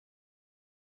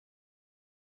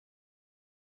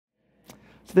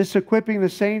So this Equipping the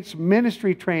Saints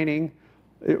ministry training,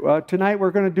 tonight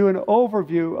we're going to do an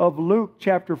overview of Luke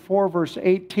chapter 4, verse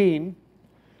 18.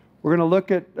 We're going to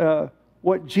look at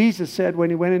what Jesus said when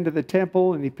he went into the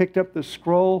temple and he picked up the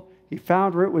scroll. He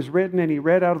found where it was written and he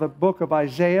read out of the book of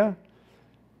Isaiah.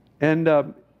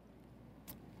 And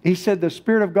he said the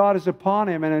Spirit of God is upon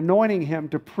him and anointing him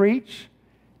to preach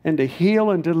and to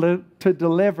heal and to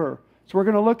deliver. So we're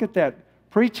going to look at that.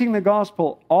 Preaching the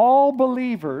gospel. All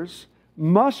believers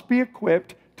must be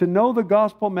equipped to know the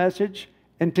gospel message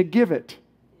and to give it.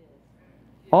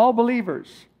 All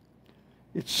believers.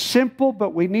 It's simple,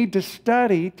 but we need to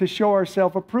study to show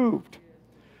ourselves approved.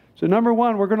 So number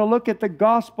one, we're going to look at the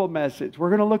gospel message. We're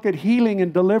going to look at healing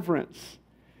and deliverance.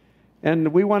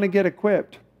 And we want to get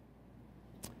equipped.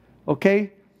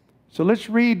 Okay? So let's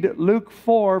read Luke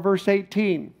 4, verse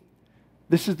 18.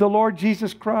 This is the Lord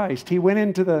Jesus Christ. He went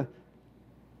into the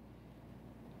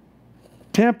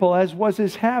temple as was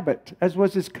his habit, as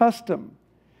was his custom.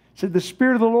 He said, the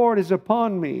Spirit of the Lord is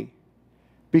upon me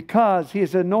because he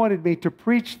has anointed me to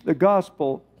preach the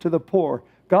gospel to the poor.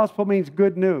 Gospel means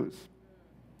good news.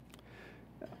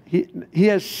 He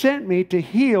has sent me to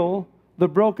heal the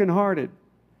brokenhearted,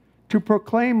 to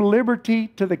proclaim liberty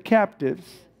to the captives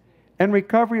and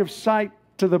recovery of sight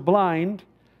to the blind,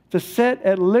 to set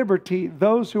at liberty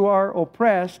those who are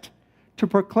oppressed, to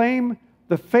proclaim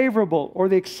the favorable or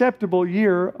the acceptable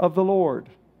year of the Lord.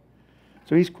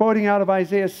 So he's quoting out of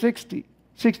Isaiah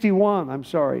 61, I'm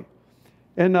sorry.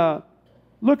 And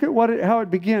look at how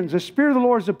it begins. The Spirit of the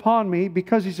Lord is upon me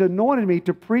because he's anointed me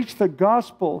to preach the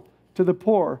gospel to the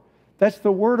poor. That's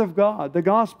the word of God. The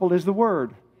gospel is the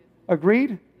word.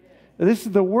 Agreed? This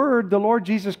is the word, the Lord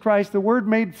Jesus Christ, the word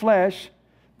made flesh.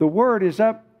 The word is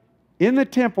up in the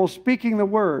temple speaking the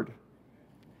word.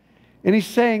 And he's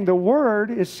saying, the word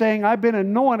is saying, I've been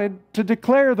anointed to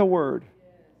declare the word.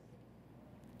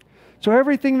 So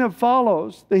everything that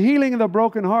follows, the healing of the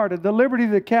brokenhearted, the liberty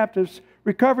of the captives,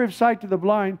 recovery of sight to the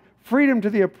blind, freedom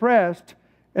to the oppressed,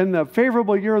 and the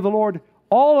favorable year of the Lord,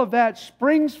 all of that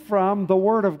springs from the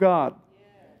word of God.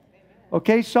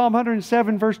 Okay, Psalm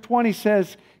 107 verse 20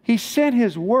 says, he sent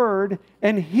his word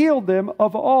and healed them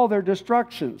of all their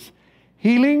destructions.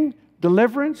 Healing,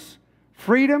 deliverance,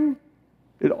 freedom,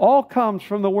 it all comes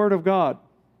from the word of God.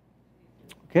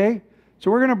 Okay? So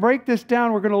we're going to break this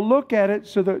down. We're going to look at it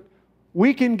so that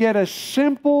we can get a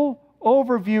simple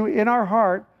overview in our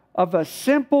heart of a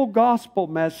simple gospel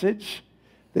message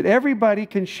that everybody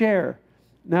can share.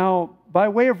 Now, by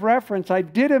way of reference, I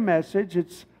did a message.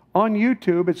 It's on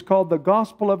YouTube. It's called The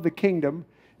Gospel of the Kingdom.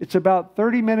 It's about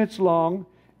 30 minutes long,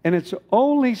 and it's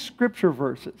only scripture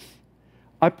verses.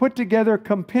 I put together a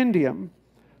compendium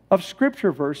of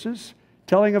scripture verses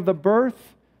telling of the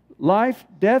birth, life,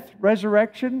 death,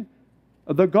 resurrection,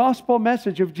 of the gospel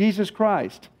message of Jesus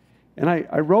Christ. And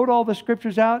I wrote all the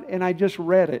scriptures out, and I just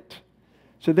read it.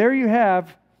 So there you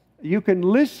have, you can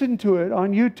listen to it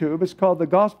on YouTube. It's called The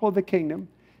Gospel of the Kingdom.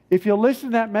 If you'll listen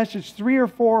to that message 3 or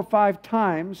 4 or 5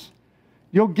 times,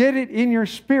 you'll get it in your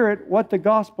spirit what the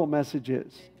gospel message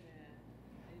is.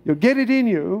 You'll get it in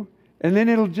you, and then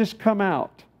it'll just come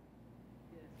out.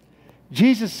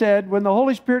 Jesus said, when the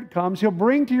Holy Spirit comes, he'll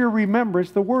bring to your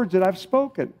remembrance the words that I've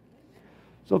spoken.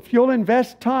 So if you'll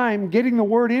invest time getting the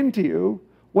word into you,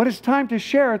 when it's time to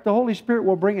share it, the Holy Spirit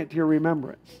will bring it to your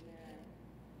remembrance.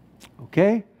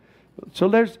 Okay? So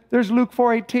there's Luke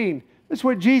 4:18. That's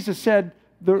what Jesus said.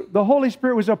 The Holy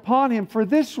Spirit was upon him for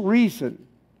this reason.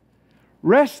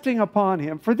 Resting upon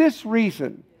him for this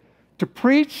reason. To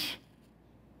preach,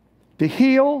 to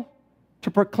heal,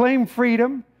 to proclaim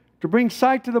freedom, to bring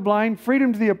sight to the blind,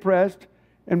 freedom to the oppressed,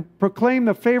 and proclaim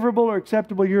the favorable or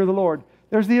acceptable year of the Lord.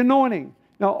 There's the anointing.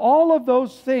 Now, all of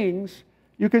those things,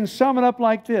 you can sum it up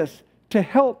like this: to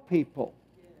help people.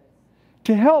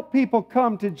 To help people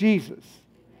come to Jesus.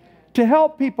 To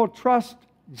help people trust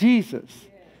Jesus.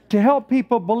 To help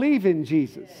people believe in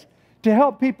Jesus. To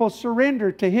help people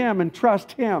surrender to him and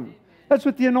trust him. That's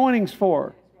what the anointing's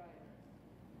for.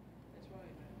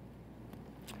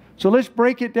 So let's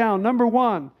break it down. Number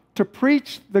one, to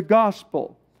preach the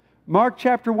gospel. Mark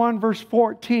chapter 1, verse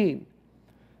 14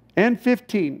 and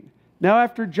 15. Now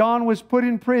after John was put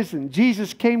in prison,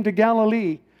 Jesus came to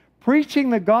Galilee, preaching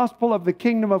the gospel of the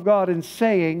kingdom of God and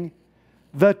saying,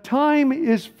 the time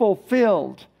is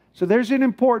fulfilled. So there's an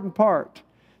important part.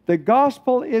 The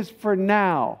gospel is for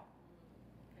now.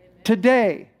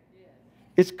 Today.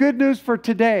 It's good news for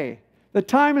today. The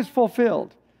time is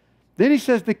fulfilled. Then he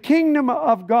says, the kingdom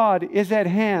of God is at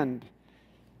hand.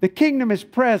 The kingdom is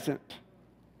present.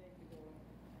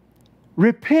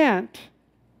 Repent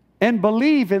and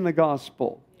believe in the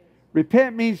gospel.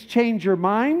 Repent means change your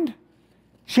mind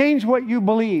Change what you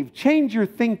believe. Change your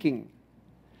thinking.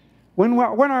 When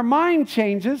our mind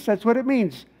changes, that's what it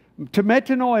means. To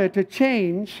metanoia, to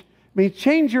change, means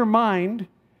change your mind,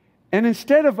 and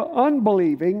instead of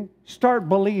unbelieving, start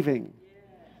believing.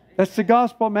 That's the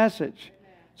gospel message.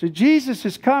 So Jesus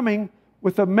is coming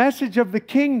with a message of the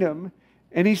kingdom,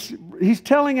 and he's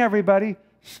telling everybody,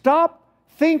 stop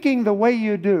thinking the way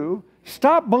you do.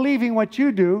 Stop believing what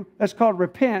you do. That's called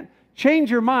repent.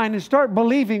 Change your mind and start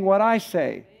believing what I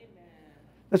say.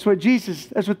 That's what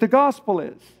the gospel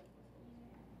is.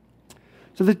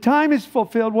 So the time is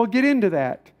fulfilled. We'll get into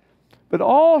that. But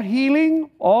all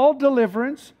healing, all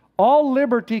deliverance, all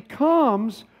liberty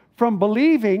comes from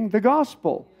believing the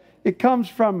gospel. It comes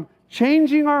from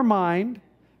changing our mind,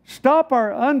 stop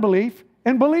our unbelief,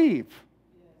 and believe.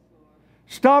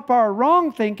 Stop our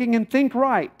wrong thinking and think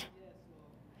right.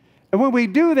 And when we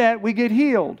do that, we get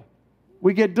healed.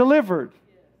 We get delivered.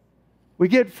 We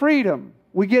get freedom.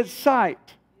 We get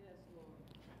sight.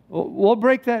 We'll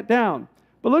break that down.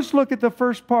 But let's look at the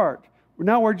first part.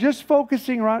 Now we're just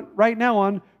focusing right now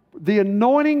on the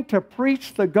anointing to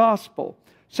preach the gospel.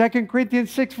 2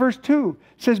 Corinthians 6 verse 2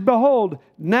 says, behold,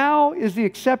 now is the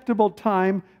acceptable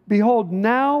time. Behold,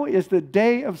 now is the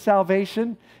day of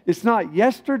salvation. It's not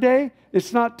yesterday.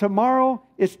 It's not tomorrow.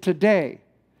 It's today.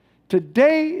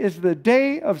 Today is the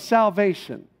day of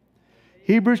salvation.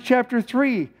 Hebrews chapter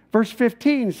 3 verse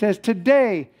 15 says,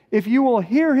 today, if you will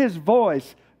hear his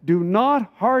voice, do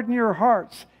not harden your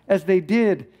hearts as they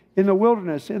did in the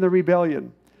wilderness, in the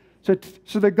rebellion. So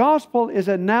the gospel is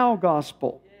a now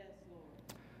gospel.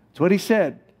 That's what he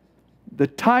said. The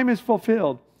time is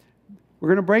fulfilled. We're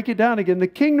going to break it down again. The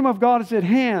kingdom of God is at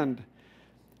hand.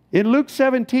 In Luke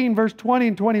 17, verse 20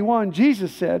 and 21,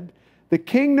 Jesus said, the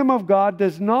kingdom of God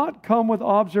does not come with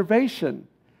observation,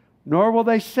 nor will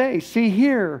they say, see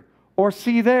here or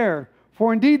see there.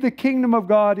 For indeed the kingdom of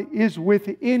God is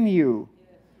within you.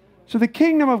 So the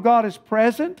kingdom of God is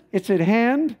present. It's at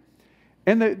hand.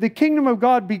 And the kingdom of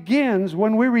God begins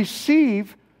when we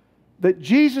receive that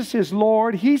Jesus is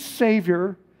Lord. He's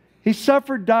Savior. He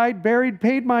suffered, died, buried,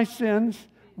 paid my sins,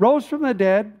 rose from the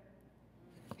dead.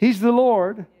 He's the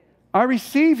Lord. I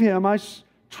receive Him. I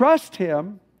trust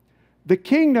Him. The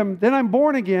kingdom, then I'm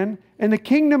born again, and the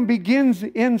kingdom begins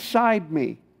inside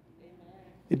me.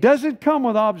 It doesn't come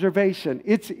with observation.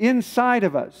 It's inside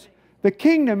of us. The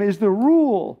kingdom is the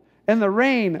rule and the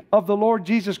reign of the Lord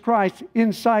Jesus Christ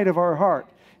inside of our heart.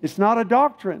 It's not a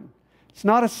doctrine. It's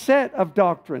not a set of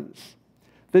doctrines.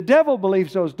 The devil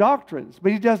believes those doctrines,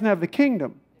 but he doesn't have the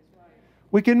kingdom.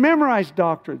 We can memorize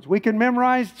doctrines. We can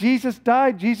memorize Jesus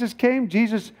died, Jesus came,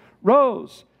 Jesus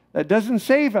rose. That doesn't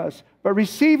save us. But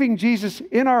receiving Jesus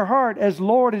in our heart as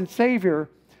Lord and Savior,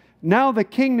 now the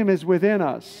kingdom is within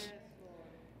us.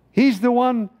 He's the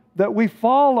one that we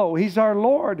follow. He's our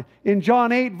Lord. In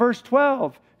John 8, verse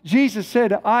 12, Jesus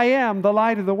said, I am the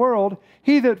light of the world.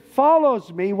 He that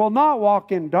follows me will not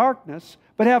walk in darkness,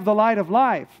 but have the light of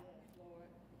life.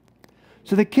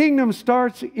 So the kingdom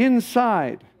starts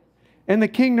inside, and the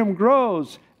kingdom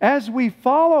grows. As we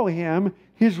follow Him,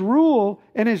 His rule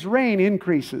and His reign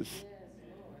increases.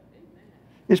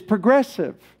 It's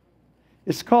progressive.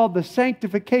 It's called the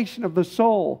sanctification of the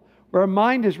soul, where our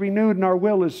mind is renewed and our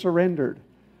will is surrendered.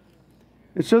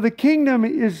 And so the kingdom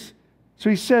is, so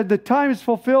he said, the time is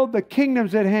fulfilled, the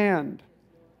kingdom's at hand.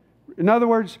 In other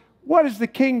words, what is the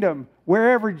kingdom?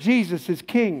 Wherever Jesus is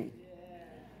king.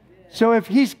 So if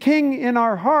He's king in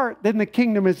our heart, then the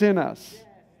kingdom is in us.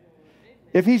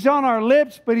 If He's on our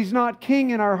lips, but He's not king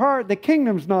in our heart, the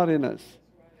kingdom's not in us.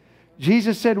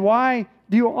 Jesus said, why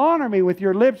do you honor me with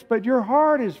your lips, but your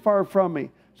heart is far from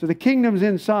me? So the kingdom's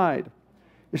inside.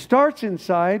 It starts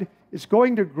inside. It's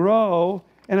going to grow.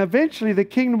 And eventually the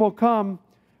kingdom will come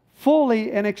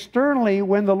fully and externally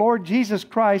when the Lord Jesus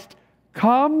Christ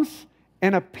comes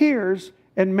and appears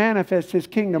and manifests His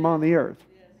kingdom on the earth.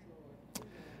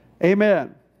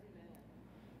 Amen.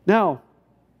 Now,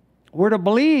 we're to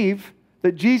believe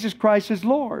that Jesus Christ is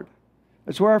Lord.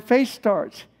 That's where our faith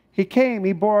starts. He came,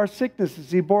 He bore our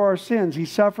sicknesses, He bore our sins, He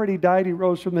suffered, He died, He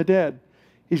rose from the dead.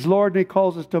 He's Lord and He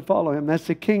calls us to follow Him. That's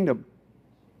the kingdom.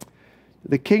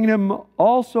 The kingdom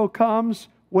also comes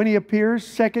when He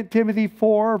appears. 2 Timothy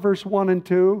 4, verse 1 and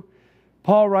 2.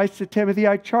 Paul writes to Timothy,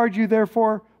 I charge you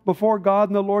therefore before God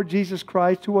and the Lord Jesus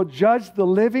Christ, who will judge the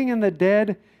living and the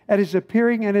dead at His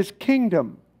appearing in His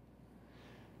kingdom.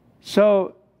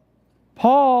 So,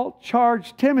 Paul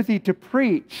charged Timothy to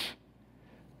preach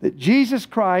that Jesus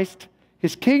Christ,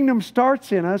 His kingdom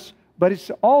starts in us, but it's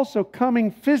also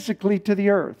coming physically to the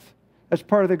earth as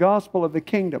part of the gospel of the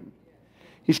kingdom.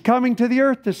 He's coming to the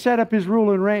earth to set up His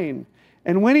rule and reign.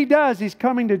 And when He does, He's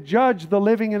coming to judge the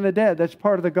living and the dead. That's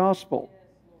part of the gospel.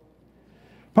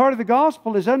 Part of the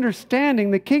gospel is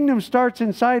understanding the kingdom starts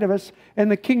inside of us and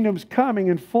the kingdom's coming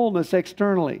in fullness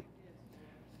externally.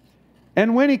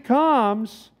 And when He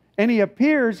comes and He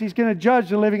appears, He's going to judge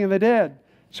the living and the dead.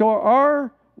 So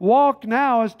our walk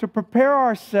now is to prepare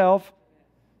ourselves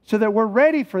so that we're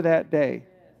ready for that day.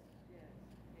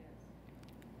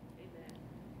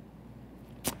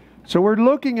 So we're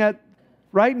looking at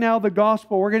right now the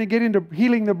gospel. We're going to get into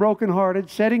healing the brokenhearted,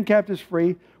 setting captives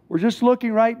free. We're just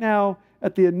looking right now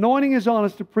at the anointing is on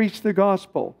us to preach the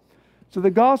gospel. So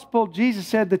the gospel, Jesus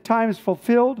said, the time is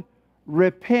fulfilled.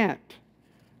 Repent.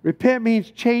 Repent means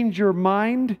change your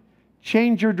mind,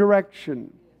 change your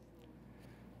direction.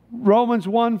 Romans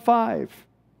 1:5.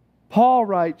 Paul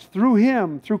writes, through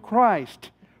Him, through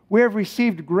Christ, we have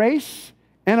received grace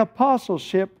and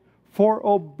apostleship for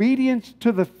obedience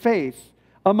to the faith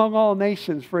among all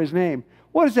nations for His name.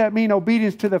 What does that mean,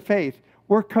 obedience to the faith?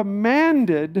 We're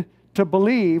commanded to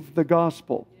believe the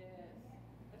gospel.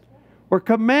 We're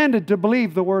commanded to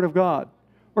believe the Word of God.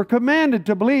 We're commanded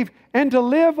to believe and to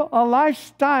live a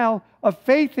lifestyle of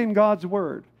faith in God's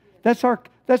Word. That's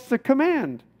the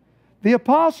command. The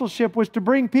apostleship was to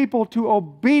bring people to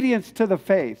obedience to the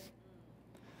faith.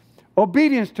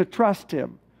 Obedience to trust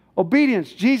Him.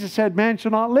 Obedience. Jesus said, man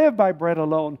shall not live by bread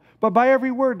alone, but by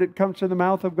every word that comes from the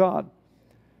mouth of God.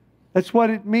 That's what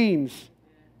it means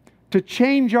to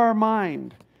change our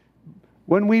mind.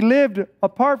 When we lived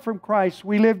apart from Christ,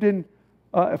 we lived in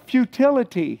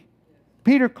futility.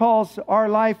 Peter calls our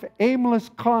life aimless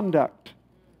conduct.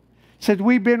 He said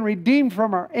we've been redeemed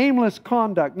from our aimless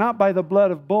conduct, not by the blood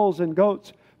of bulls and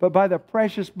goats, but by the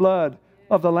precious blood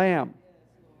of the Lamb.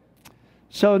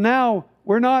 So now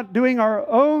we're not doing our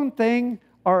own thing,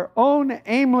 our own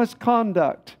aimless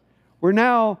conduct. We're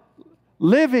now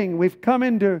living. We've come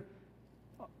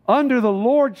under the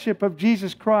lordship of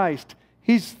Jesus Christ.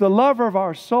 He's the lover of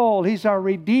our soul. He's our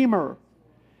Redeemer.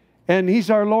 And He's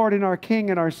our Lord and our King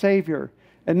and our Savior.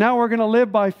 And now we're going to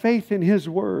live by faith in His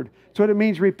Word. That's what it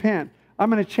means, repent. I'm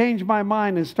going to change my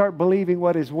mind and start believing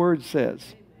what His Word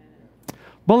says.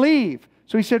 Believe.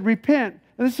 So He said, repent.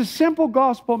 And this is a simple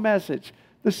gospel message.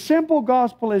 The simple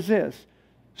gospel is this.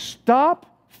 Stop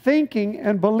thinking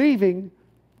and believing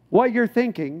what you're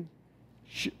thinking.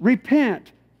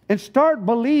 Repent. And start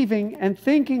believing and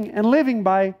thinking and living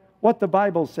by what the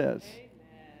Bible says.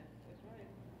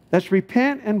 That's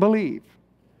repent and believe.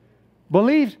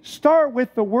 Believe, start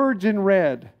with the words in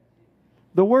red.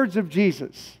 The words of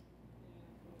Jesus.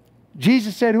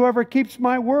 Jesus said, whoever keeps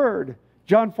my word,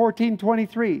 John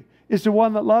 14:23, is the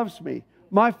one that loves me.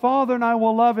 My Father and I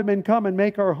will love him and come and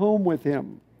make our home with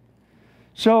him.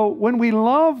 So when we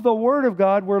love the Word of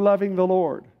God, we're loving the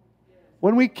Lord.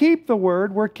 When we keep the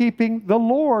Word, we're keeping the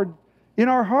Lord in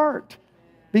our heart.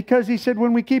 Because He said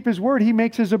when we keep His Word, He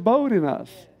makes His abode in us.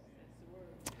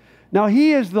 Now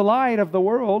He is the light of the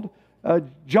world.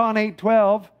 John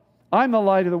 8:12, I'm the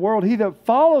light of the world. He that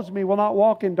follows me will not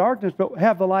walk in darkness, but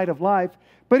have the light of life.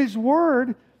 But His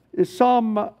Word,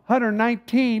 Psalm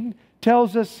 119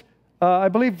 tells us, I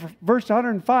believe verse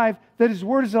 105, that His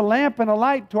Word is a lamp and a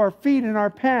light to our feet and our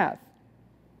path.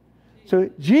 So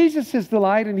Jesus is the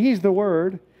light and He's the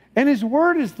Word, and His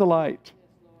Word is the light.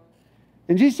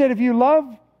 And Jesus said, if you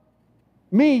love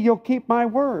me, you'll keep my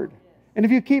word. And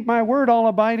if you keep my word, I'll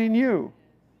abide in you.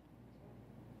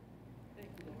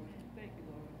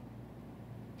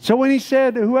 So when He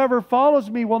said, whoever follows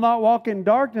me will not walk in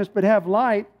darkness but have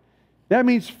light, that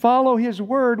means follow His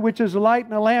word, which is a light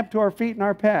and a lamp to our feet and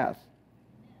our path.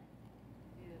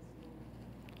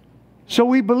 So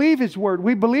we believe His word.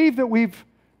 We believe that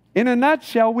in a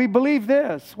nutshell, we believe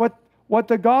this, what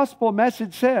the gospel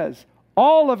message says.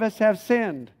 All of us have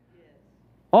sinned.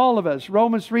 All of us.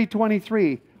 Romans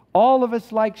 3:23. All of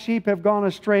us like sheep have gone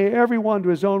astray, every one to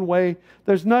his own way.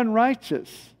 There's none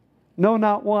righteous. No,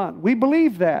 not one. We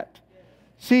believe that.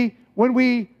 See, when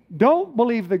we don't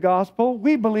believe the gospel,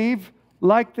 we believe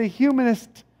like the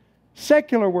humanist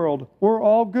secular world. We're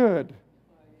all good.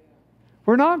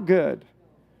 We're not good.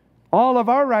 All of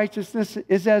our righteousness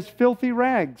is as filthy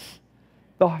rags.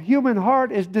 The human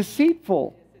heart is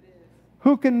deceitful.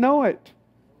 Who can know it?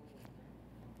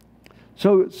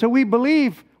 So we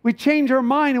believe, we change our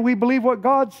mind and we believe what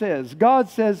God says. God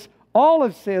says, all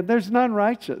have sinned, there's none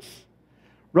righteous.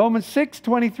 Romans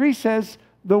 6:23 says,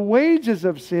 the wages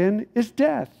of sin is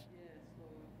death.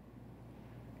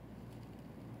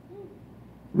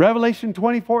 Revelation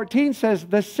 20:14 says,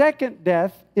 the second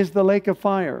death is the lake of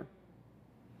fire.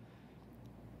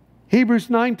 Hebrews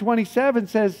 9:27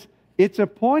 says, It's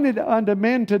appointed unto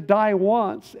men to die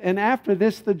once, and after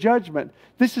this the judgment.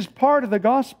 This is part of the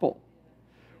gospel.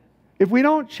 If we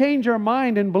don't change our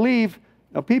mind and believe,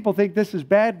 now people think this is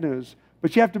bad news,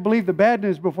 but you have to believe the bad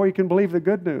news before you can believe the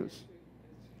good news.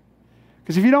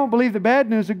 Because if you don't believe the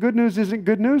bad news, the good news isn't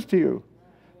good news to you.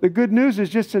 The good news is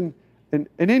just an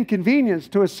inconvenience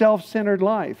to a self-centered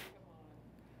life,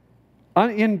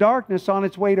 in darkness on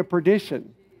its way to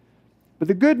perdition. But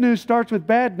the good news starts with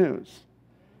bad news.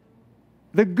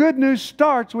 The good news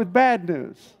starts with bad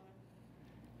news.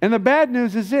 And the bad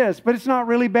news is this, but it's not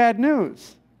really bad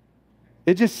news.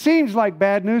 It just seems like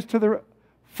bad news to the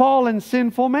fallen,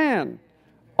 sinful man.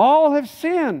 All have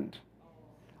sinned.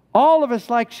 All of us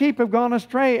like sheep have gone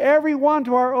astray, every one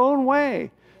to our own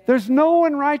way. There's no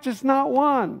one righteous, not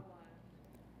one.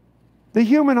 The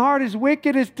human heart is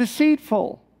wicked, it's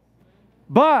deceitful.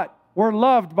 But we're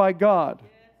loved by God.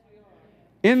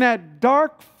 In that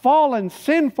dark, fallen,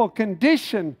 sinful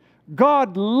condition,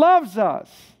 God loves us.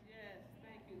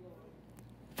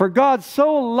 For God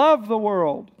so loved the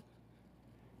world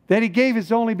that He gave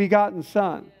His only begotten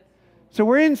Son. So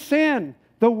we're in sin.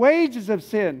 The wages of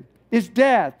sin is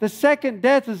death. The second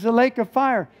death is the lake of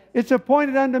fire. It's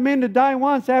appointed unto men to die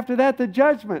once. After that, the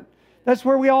judgment. That's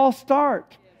where we all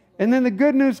start. And then the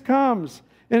good news comes.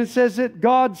 And it says that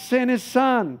God sent His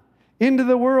Son into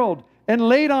the world and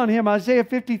laid on Him, Isaiah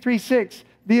 53:6,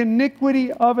 the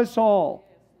iniquity of us all.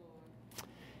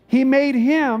 He made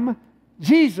Him,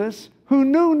 Jesus, who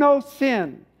knew no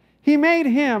sin. He made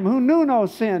Him who knew no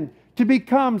sin to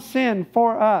become sin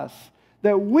for us,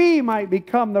 that we might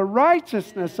become the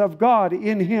righteousness of God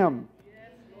in Him.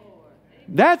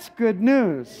 That's good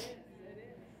news.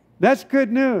 That's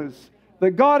good news.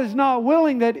 That God is not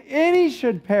willing that any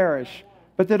should perish,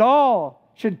 but that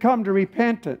all should come to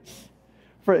repentance.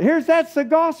 That's the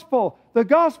gospel. The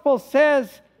gospel says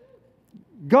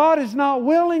God is not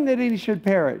willing that any should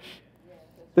perish.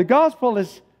 The gospel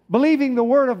is believing the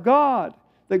word of God.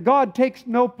 That God takes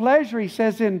no pleasure, He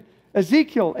says in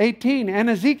Ezekiel 18 and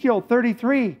Ezekiel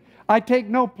 33, I take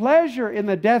no pleasure in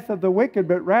the death of the wicked,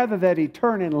 but rather that he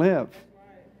turn and live.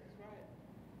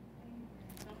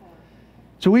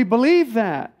 So we believe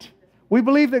that. We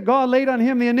believe that God laid on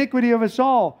Him the iniquity of us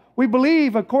all. We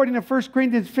believe, according to 1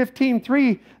 Corinthians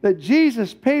 15:3, that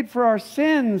Jesus paid for our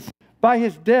sins by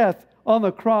His death on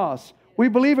the cross. We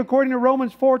believe, according to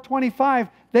Romans 4:25,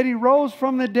 that He rose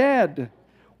from the dead.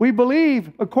 We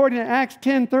believe, according to Acts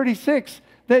 10:36,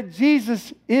 that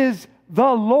Jesus is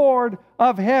the Lord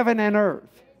of heaven and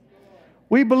earth.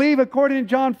 We believe, according to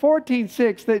John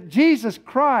 14:6, that Jesus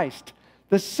Christ,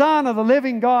 the Son of the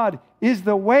living God, is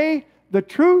the way, the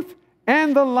truth,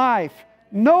 and the life.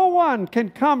 No one can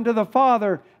come to the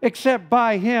Father except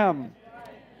by Him.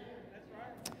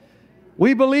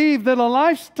 We believe that a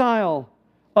lifestyle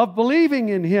of believing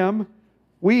in Him,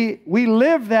 we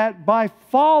live that by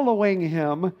following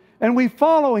Him, and we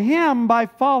follow Him by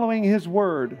following His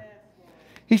Word.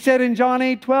 He said in John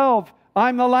 8:12,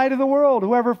 I'm the light of the world.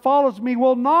 Whoever follows me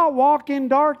will not walk in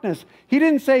darkness. He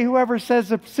didn't say whoever says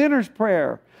the sinner's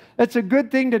prayer. That's a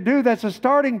good thing to do. That's a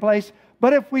starting place.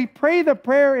 But if we pray the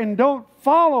prayer and don't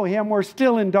follow Him, we're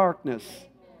still in darkness.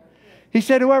 He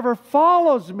said, whoever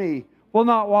follows me will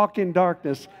not walk in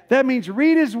darkness. That means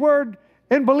read His Word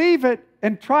and believe it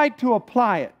and try to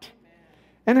apply it.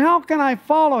 And how can I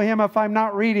follow Him if I'm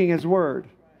not reading His Word?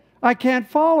 I can't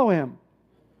follow Him.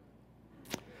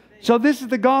 So this is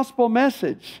the gospel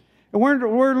message. And we're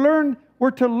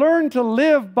to learn to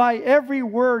live by every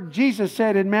word. Jesus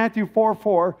said in Matthew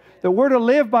 4:4 that we're to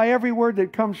live by every word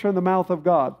that comes from the mouth of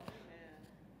God.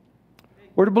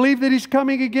 We're to believe that He's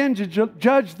coming again to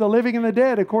judge the living and the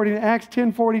dead, according to Acts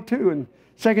 10:42 and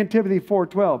 2 Timothy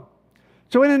 4:12.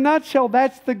 So in a nutshell,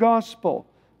 that's the gospel.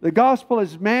 The gospel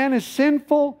is man is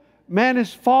sinful, man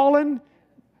is fallen,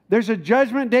 there's a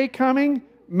judgment day coming,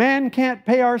 man can't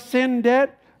pay our sin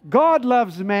debt, God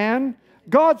loves man,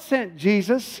 God sent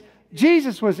Jesus,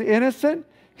 Jesus was innocent,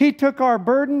 He took our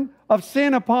burden of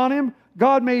sin upon Him,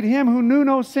 God made Him who knew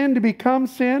no sin to become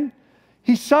sin,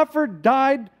 He suffered,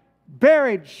 died,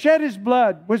 buried, shed His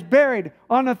blood, was buried,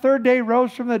 on the third day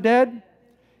rose from the dead.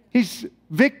 He's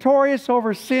victorious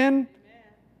over sin,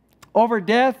 over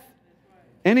death,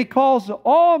 and He calls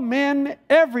all men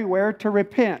everywhere to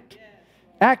repent.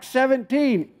 Acts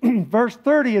 17, verse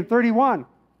 30 and 31.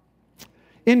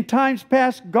 In times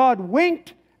past, God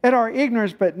winked at our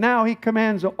ignorance, but now He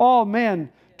commands all men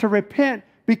to repent,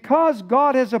 because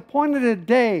God has appointed a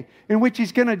day in which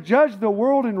He's going to judge the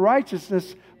world in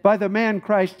righteousness by the man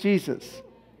Christ Jesus.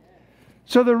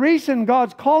 So the reason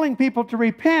God's calling people to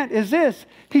repent is this.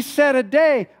 He set a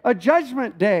day, a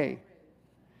judgment day.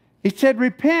 He said,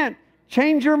 repent,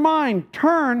 change your mind,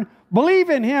 turn, believe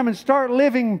in Him, and start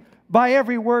living by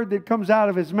every word that comes out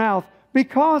of His mouth,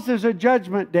 because there's a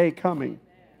judgment day coming.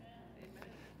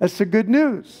 That's the good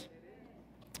news.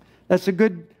 That's a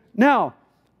good... Now,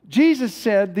 Jesus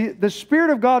said the Spirit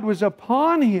of God was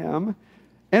upon Him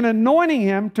and anointing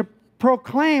Him to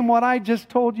proclaim what I just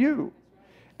told you.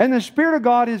 And the Spirit of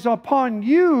God is upon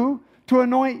you to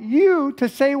anoint you to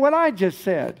say what I just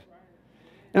said.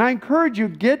 And I encourage you,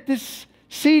 get this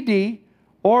CD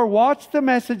or watch the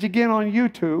message again on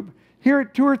YouTube. Hear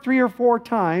it 2 or 3 or 4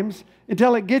 times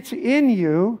until it gets in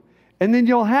you, and then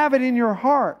you'll have it in your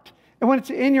heart. And when it's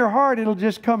in your heart, it'll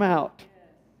just come out.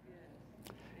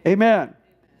 Amen.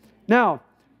 Now,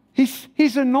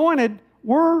 He's anointed.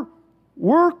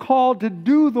 We're called to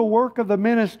do the work of the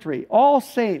ministry. All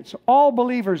saints, all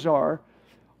believers are.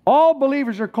 All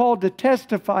believers are called to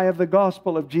testify of the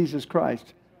gospel of Jesus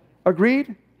Christ.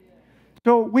 Agreed?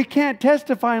 So we can't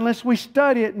testify unless we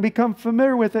study it and become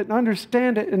familiar with it and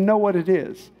understand it and know what it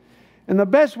is. And the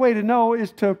best way to know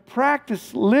is to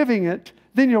practice living it,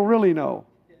 then you'll really know.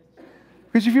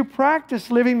 Because if you practice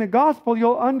living the gospel,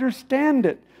 you'll understand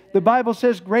it. The Bible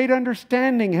says, great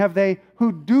understanding have they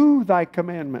who do thy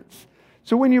commandments.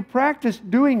 So when you practice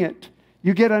doing it,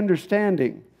 you get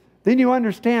understanding. Then you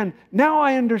understand, now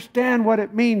I understand what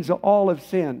it means all have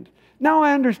sinned. Now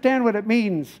I understand what it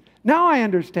means. Now I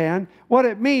understand what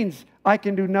it means I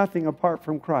can do nothing apart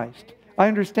from Christ. I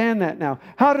understand that now.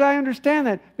 How did I understand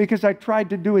that? Because I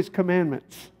tried to do His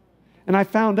commandments. And I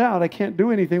found out I can't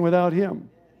do anything without Him.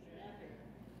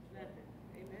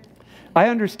 I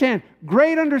understand.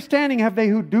 Great understanding have they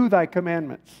who do thy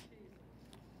commandments.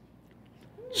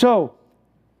 So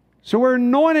we're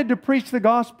anointed to preach the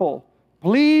gospel.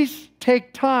 Please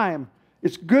take time.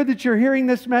 It's good that you're hearing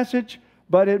this message,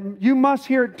 but you must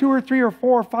hear it 2 or 3 or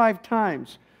 4 or 5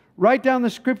 times. Write down the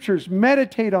scriptures,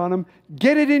 meditate on them,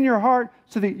 get it in your heart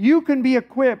so that you can be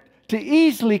equipped to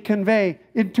easily convey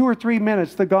in 2 or 3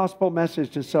 minutes the gospel message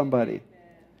to somebody.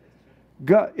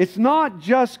 God, it's not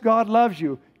just God loves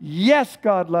you. Yes,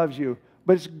 God loves you,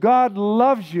 but it's God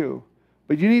loves you.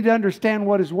 But you need to understand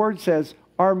what His Word says.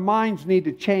 Our minds need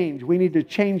to change. We need to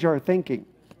change our thinking.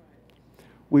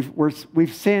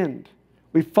 We've sinned.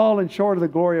 We've fallen short of the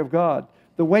glory of God.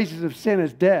 The wages of sin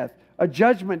is death. A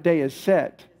judgment day is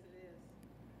set.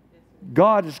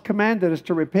 God has commanded us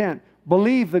to repent.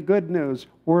 Believe the good news.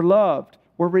 We're loved.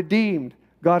 We're redeemed.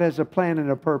 God has a plan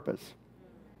and a purpose.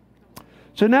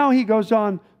 So now He goes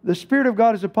on, the Spirit of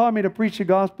God is upon me to preach the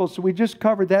gospel. So we just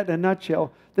covered that in a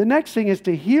nutshell. The next thing is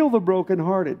to heal the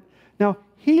brokenhearted. Now,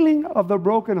 healing of the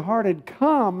brokenhearted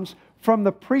comes from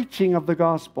the preaching of the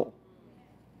gospel.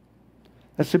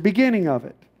 That's the beginning of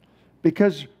it.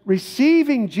 Because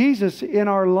receiving Jesus in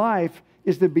our life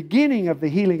is the beginning of the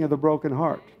healing of the broken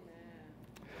heart.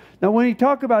 Now, when you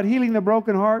talk about healing the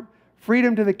broken heart,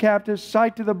 freedom to the captives,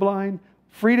 sight to the blind,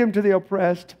 freedom to the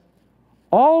oppressed,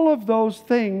 all of those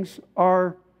things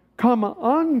come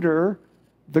under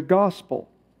the gospel.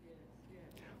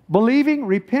 Believing,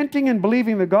 repenting and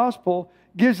believing the gospel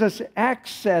gives us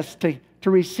access to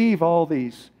receive all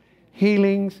these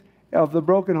healings of the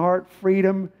broken heart,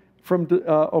 freedom from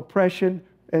oppression,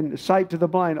 and sight to the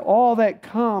blind. All that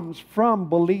comes from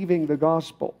believing the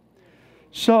gospel.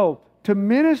 So, to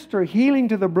minister healing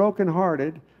to the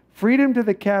brokenhearted, freedom to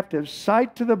the captives,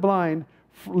 sight to the blind,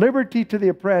 liberty to the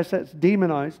oppressed, that's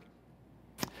demonized.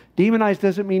 Demonized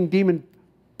doesn't mean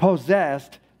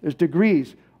demon-possessed. There's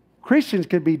degrees. Christians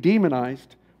can be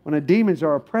demonized when the demons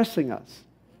are oppressing us.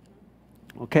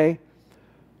 Okay?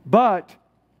 But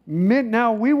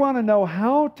now we want to know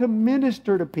how to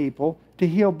minister to people to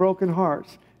heal broken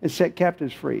hearts and set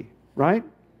captives free. Right?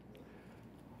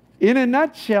 In a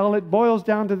nutshell, it boils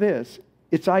down to this.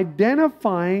 It's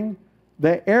identifying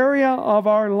the area of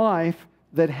our life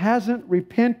that hasn't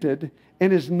repented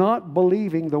and is not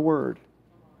believing the Word.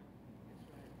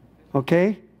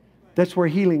 Okay? That's where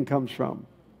healing comes from.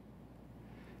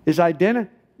 Is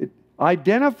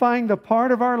identifying the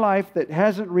part of our life that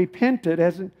hasn't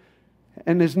repented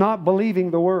and is not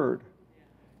believing the Word.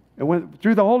 And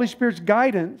through the Holy Spirit's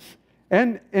guidance,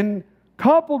 and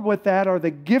coupled with that are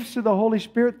the gifts of the Holy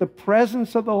Spirit, the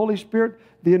presence of the Holy Spirit,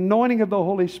 the anointing of the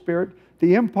Holy Spirit,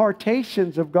 the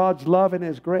impartations of God's love and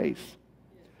His grace.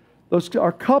 Those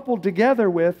are coupled together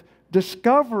with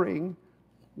discovering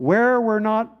where we're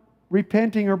not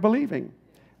repenting or believing.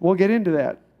 We'll get into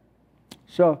that.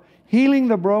 So, healing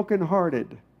the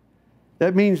brokenhearted.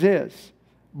 That means this.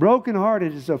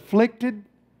 Brokenhearted is afflicted,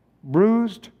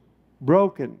 bruised,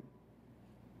 broken.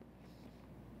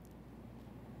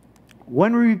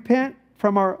 When we repent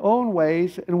from our own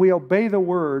ways and we obey the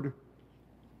Word,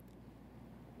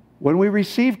 When we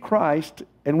receive Christ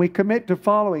and we commit to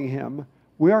following Him,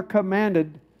 we are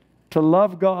commanded to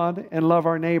love God and love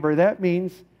our neighbor. That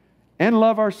means, and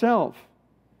love ourselves.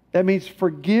 That means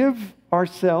forgive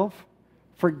ourselves,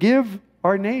 forgive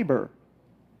our neighbor.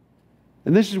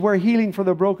 And this is where healing for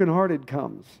the brokenhearted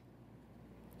comes.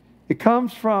 It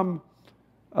comes from,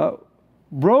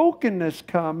 brokenness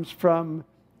comes from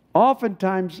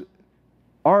oftentimes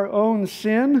our own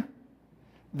sin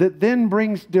that then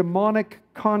brings demonic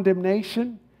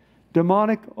condemnation,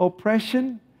 demonic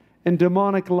oppression, and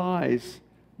demonic lies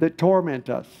that torment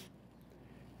us.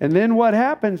 And then what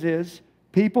happens is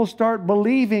people start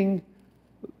believing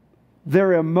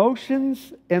their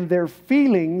emotions and their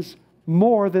feelings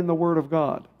more than the Word of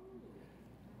God.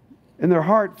 And their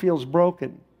heart feels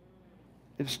broken.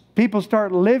 People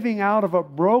start living out of a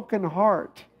broken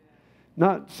heart.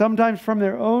 Not sometimes from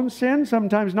their own sin,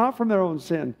 sometimes not from their own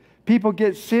sin. People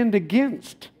get sinned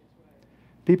against.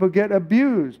 People get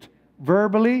abused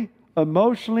verbally,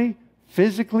 emotionally,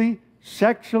 physically,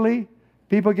 sexually.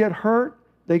 People get hurt.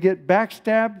 They get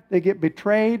backstabbed. They get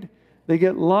betrayed. They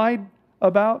get lied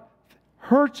about.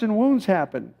 Hurts and wounds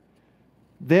happen.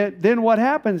 Then what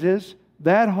happens is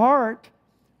that heart,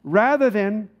 rather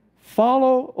than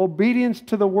follow obedience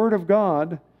to the Word of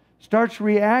God, starts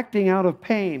reacting out of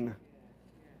pain.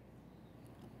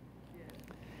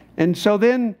 And so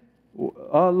then,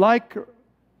 like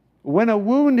when a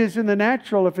wound is in the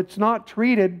natural, if it's not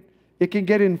treated, it can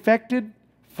get infected.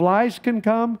 Flies can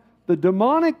come. The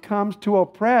demonic comes to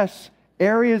oppress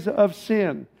areas of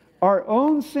sin. Our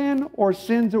own sin or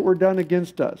sins that were done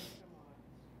against us.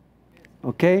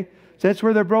 Okay? So that's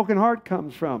where the broken heart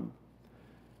comes from.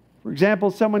 For example,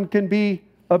 someone can be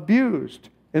abused,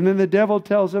 and then the devil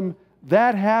tells them,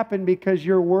 that happened because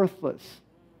you're worthless,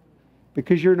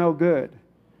 because you're no good.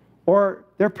 Or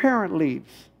their parent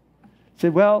leaves. Say,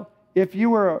 well, if you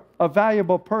were a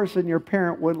valuable person, your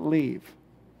parent wouldn't leave.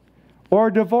 Or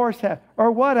divorce happens,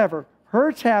 or whatever.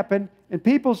 Hurts happen, and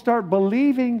people start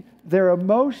believing their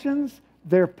emotions,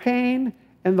 their pain,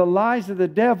 and the lies of the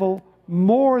devil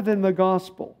more than the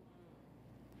gospel.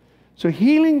 So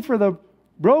healing for the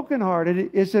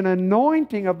brokenhearted is an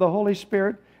anointing of the Holy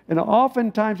Spirit, and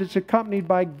oftentimes it's accompanied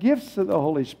by gifts of the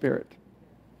Holy Spirit.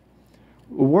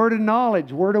 A word of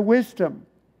knowledge, word of wisdom,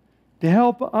 to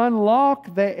help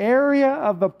unlock the area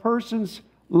of the person's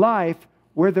life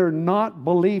where they're not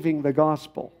believing the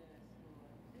gospel.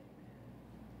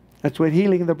 That's what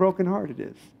healing of the brokenhearted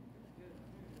is.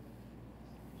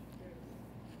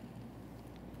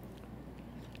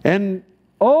 And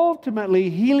ultimately,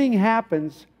 healing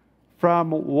happens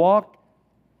from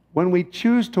when we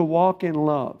choose to walk in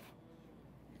love.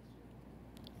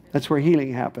 That's where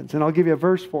healing happens. And I'll give you a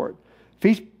verse for it.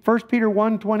 1 Peter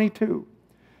 1:22.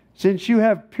 Since you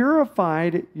have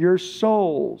purified your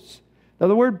souls. Now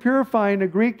the word purify in the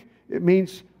Greek, it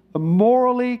means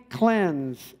morally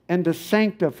cleanse and to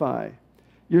sanctify.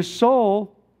 Your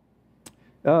soul,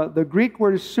 the Greek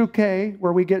word is suke,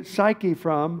 where we get psyche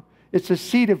from. It's a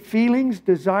seat of feelings,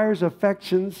 desires,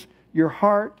 affections, your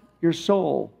heart, your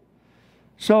soul.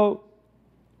 So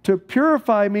to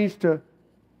purify means to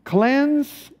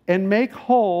cleanse and make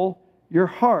whole your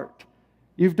heart.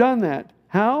 You've done that.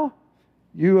 How?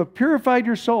 You have purified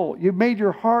your soul. You've made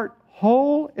your heart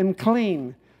whole and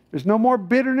clean. There's no more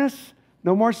bitterness,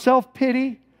 no more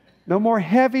self-pity, no more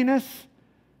heaviness,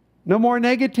 no more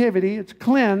negativity. It's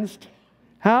cleansed.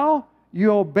 How?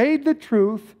 You obeyed the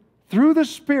truth through the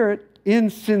Spirit in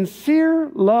sincere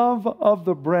love of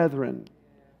the brethren.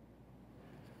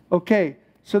 Okay,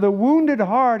 so the wounded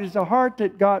heart is a heart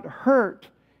that got hurt,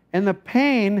 and the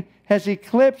pain has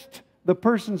eclipsed the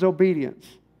person's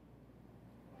obedience.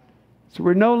 So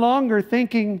we're no longer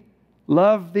thinking,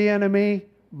 love the enemy,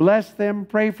 bless them,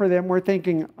 pray for them. We're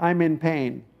thinking, I'm in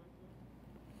pain.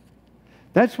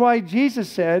 That's why Jesus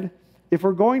said, if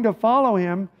we're going to follow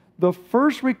Him, the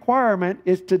first requirement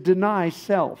is to deny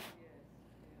self.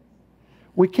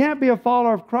 We can't be a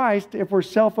follower of Christ if we're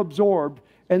self-absorbed,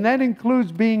 and that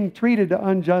includes being treated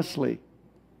unjustly.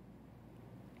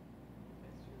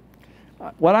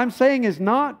 What I'm saying is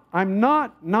I'm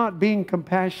not being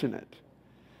compassionate.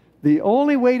 The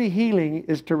only way to healing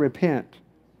is to repent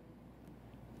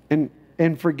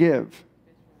and forgive.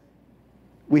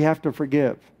 We have to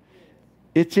forgive.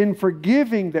 It's in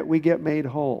forgiving that we get made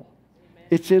whole.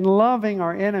 It's in loving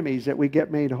our enemies that we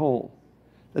get made whole.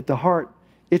 That the heart,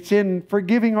 it's in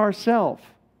forgiving ourselves.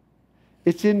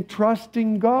 It's in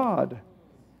trusting God.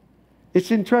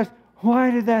 It's in trust. Why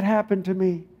did that happen to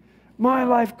me? My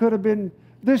life could have been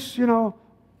this,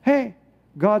 Hey,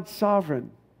 God's sovereign.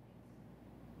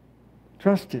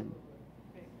 Trust Him.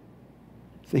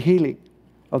 It's the healing.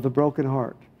 of the broken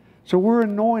heart. So we're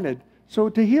anointed. So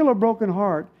to heal a broken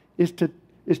heart is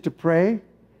to pray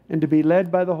and to be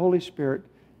led by the Holy Spirit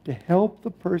to help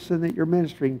the person that you're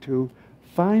ministering to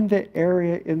find the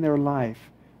area in their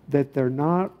life that they're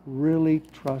not really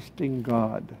trusting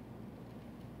God.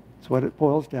 That's what it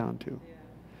boils down to. Yeah.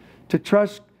 To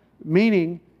trust,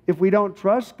 meaning if we don't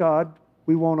trust God,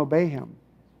 we won't obey Him.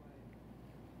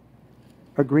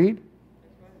 Agreed?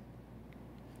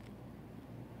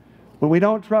 When we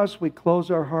don't trust, we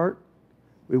close our heart,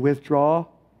 we withdraw,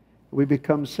 we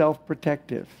become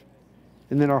self-protective,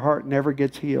 and then our heart never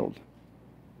gets healed.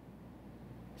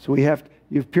 So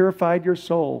you've purified your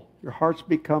soul, your heart's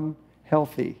become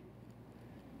healthy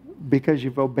because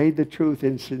you've obeyed the truth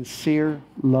in sincere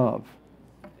love.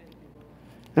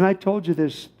 And I told you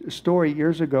this story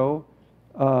years ago.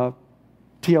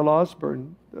 T.L.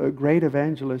 Osborne, a great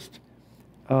evangelist,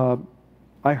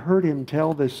 I heard him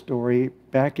tell this story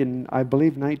back in, I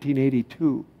believe,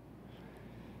 1982.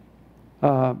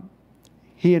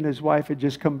 He and his wife had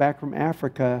just come back from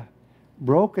Africa,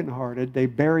 brokenhearted. They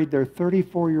buried their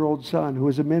 34-year-old son, who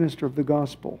was a minister of the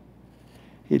gospel.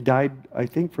 He died, I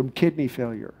think, from kidney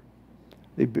failure.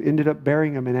 They ended up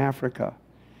burying him in Africa.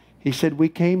 He said, we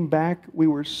came back, we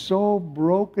were so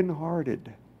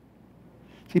brokenhearted.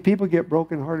 See, people get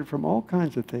brokenhearted from all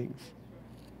kinds of things.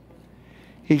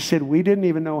 He said, we didn't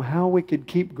even know how we could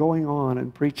keep going on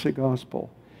and preach the gospel.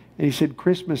 And he said,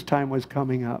 Christmas time was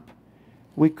coming up.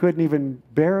 We couldn't even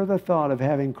bear the thought of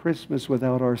having Christmas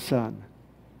without our son.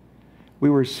 We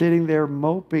were sitting there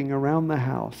moping around the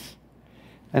house.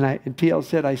 And T.L.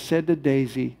 said, I said to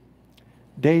Daisy,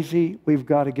 Daisy, we've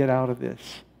got to get out of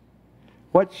this.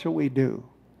 What shall we do?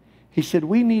 He said,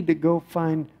 we need to go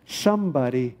find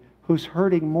somebody who's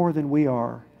hurting more than we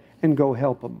are and go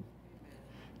help them.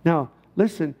 Now,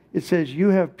 listen, it says you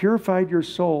have purified your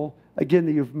soul. Again,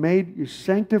 you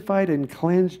sanctified and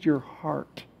cleansed your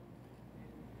heart.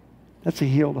 That's a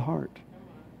healed heart.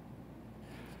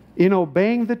 In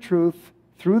obeying the truth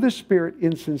through the Spirit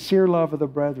in sincere love of the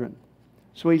brethren.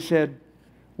 So he said,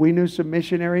 we knew some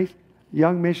missionaries,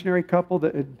 young missionary couple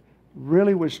that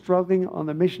really was struggling on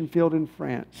the mission field in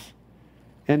France.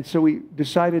 And so we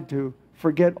decided to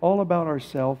forget all about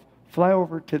ourselves, fly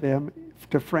over to them,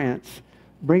 to France,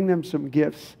 bring them some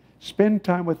gifts, spend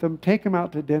time with them, take them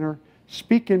out to dinner,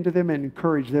 speak into them and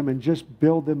encourage them and just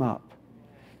build them up.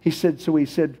 He said,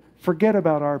 forget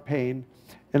about our pain.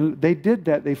 And they did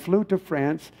that. They flew to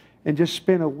France and just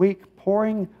spent a week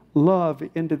pouring love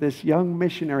into this young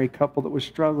missionary couple that was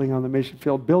struggling on the mission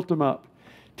field, built them up.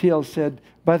 T.L. said,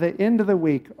 by the end of the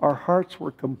week, our hearts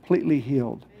were completely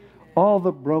healed. All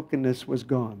the brokenness was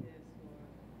gone.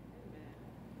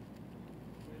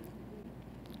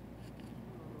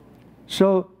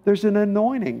 So there's an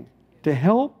anointing to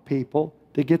help people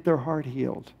to get their heart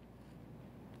healed.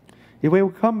 If we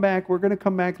will come back, we're going to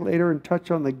come back later and touch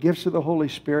on the gifts of the Holy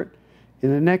Spirit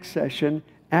in the next session,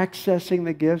 accessing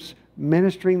the gifts,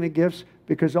 ministering the gifts,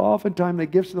 because oftentimes the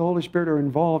gifts of the Holy Spirit are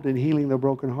involved in healing the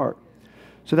broken heart.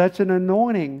 So that's an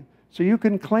anointing, so you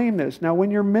can claim this. Now, when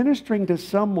you're ministering to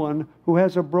someone who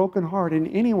has a broken heart in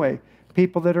any way,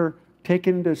 people that are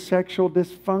taken into sexual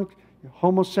dysfunction,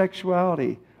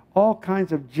 homosexuality, all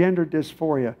kinds of gender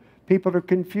dysphoria, people are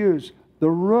confused. The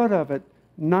root of it,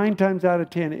 9 times out of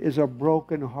 10, is a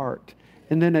broken heart.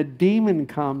 And then a demon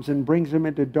comes and brings them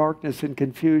into darkness and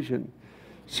confusion.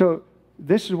 So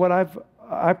this is what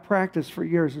I practiced for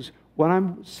years, is when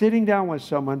I'm sitting down with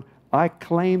someone, I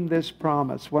claim this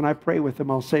promise. When I pray with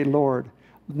them, I'll say, Lord,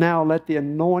 now let the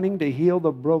anointing to heal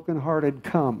the brokenhearted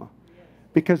come.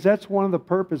 Because that's one of the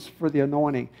purposes for the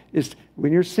anointing, is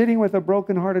when you're sitting with a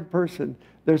brokenhearted person,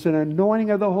 there's an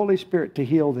anointing of the Holy Spirit to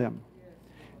heal them.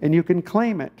 And you can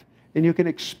claim it. And you can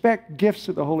expect gifts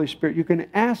of the Holy Spirit. You can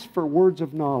ask for words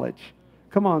of knowledge.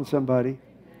 Come on, somebody.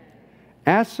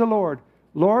 Ask the Lord,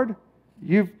 Lord,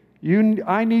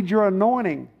 I need your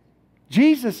anointing.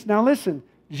 Jesus, now listen,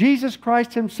 Jesus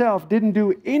Christ himself didn't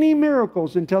do any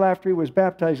miracles until after he was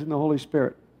baptized in the Holy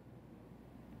Spirit.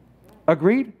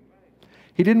 Agreed?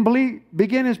 He didn't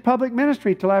begin his public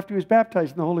ministry until after he was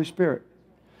baptized in the Holy Spirit.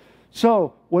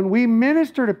 So when we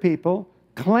minister to people,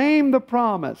 claim the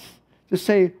promise to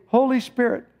say, Holy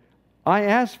Spirit, I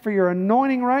ask for your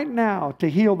anointing right now to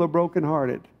heal the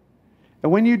brokenhearted.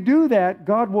 And when you do that,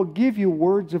 God will give you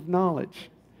words of knowledge.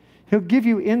 He'll give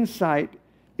you insight.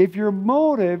 If your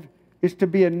motive is to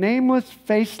be a nameless,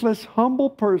 faceless, humble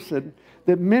person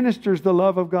that ministers the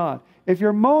love of God. If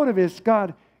your motive is,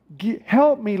 God,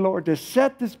 help me, Lord, to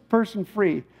set this person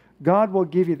free, God will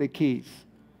give you the keys.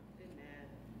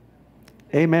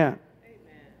 Amen.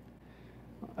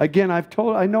 Amen. Again,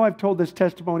 I know I've told this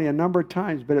testimony a number of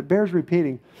times, but it bears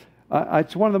repeating.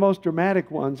 It's one of the most dramatic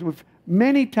ones.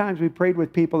 Many times we prayed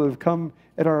with people that have come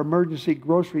at our emergency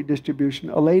grocery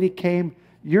distribution. A lady came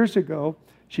years ago.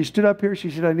 She stood up here. She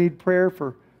said, I need prayer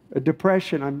for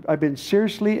depression. I've been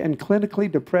seriously and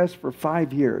clinically depressed for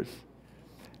 5 years.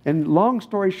 And long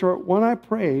story short, when I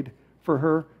prayed for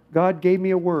her, God gave me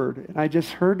a word. And I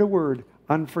just heard the word,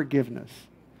 unforgiveness.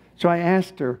 So I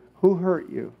asked her, who hurt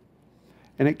you?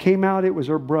 And it came out it was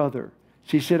her brother.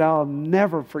 She said, I'll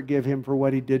never forgive him for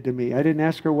what he did to me. I didn't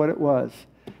ask her what it was.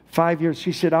 5 years.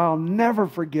 She said, I'll never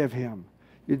forgive him.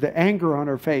 The anger on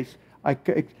her face.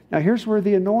 Now here's where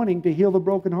the anointing to heal the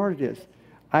brokenhearted is.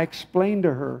 I explained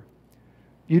to her,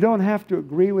 you don't have to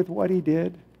agree with what he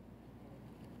did.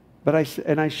 But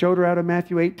I showed her out of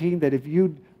Matthew 18 that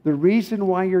the reason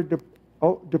why you're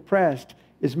depressed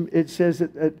is it says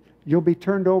that you'll be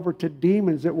turned over to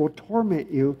demons that will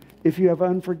torment you if you have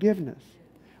unforgiveness.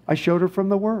 I showed her from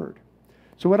the Word.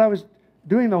 So what I was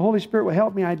doing, the Holy Spirit will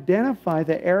help me identify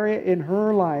the area in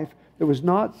her life that was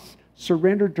not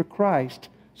surrendered to Christ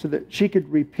so that she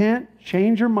could repent,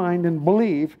 change her mind, and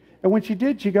believe. And when she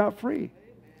did, she got free.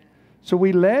 So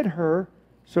we led her.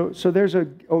 So there's a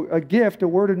gift, a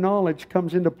word of knowledge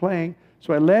comes into playing.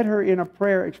 So I led her in a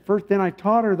prayer. First, then I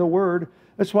taught her the Word.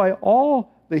 That's why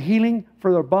all the healing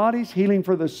for their bodies, healing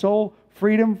for the soul,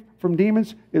 freedom from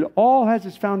demons, it all has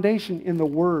its foundation in the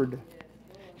Word.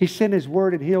 He sent His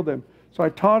Word and healed them. So I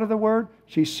taught her the Word.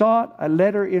 She saw it. I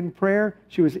led her in prayer.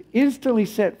 She was instantly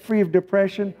set free of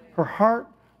depression. Her heart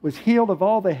was healed of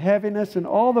all the heaviness and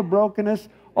all the brokenness.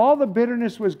 All the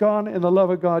bitterness was gone, and the love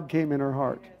of God came in her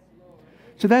heart.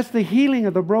 So that's the healing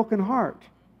of the broken heart.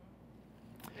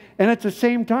 And at the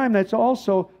same time, that's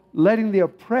also letting the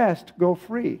oppressed go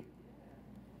free.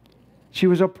 She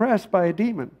was oppressed by a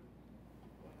demon.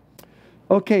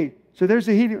 Okay, so there's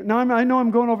the healing. Now, I know I'm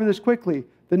going over this quickly.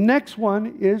 The next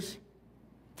one is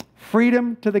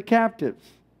freedom to the captives.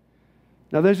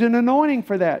 Now, there's an anointing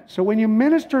for that. So when you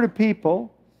minister to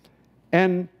people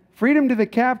and freedom to the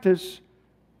captives,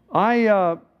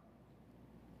 to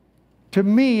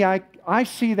me, I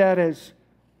see that as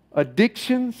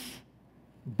addictions,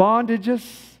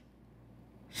 bondages,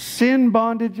 sin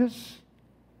bondages,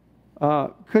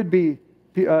 could be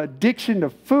addiction to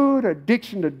food,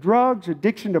 addiction to drugs,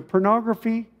 addiction to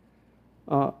pornography,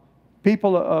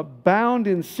 people bound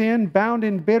in sin, bound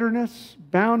in bitterness,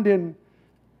 bound in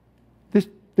this.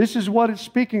 This is what it's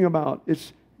speaking about.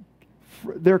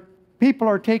 People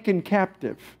are taken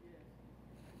captive.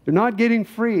 They're not getting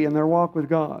free in their walk with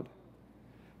God.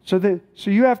 So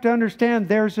you have to understand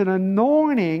there's an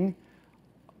anointing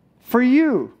for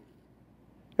you.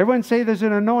 Everyone say there's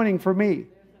an anointing for me.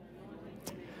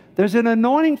 There's an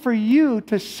anointing for you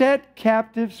to set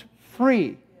captives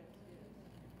free.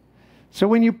 So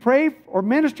when you pray or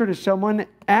minister to someone,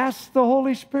 ask the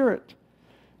Holy Spirit,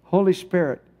 Holy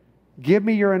Spirit, give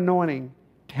me your anointing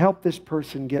to help this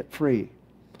person get free.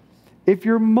 If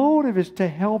your motive is to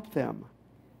help them,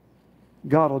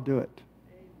 God will do it.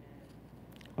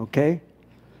 Okay?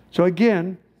 So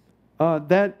again,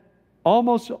 that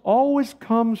almost always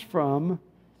comes from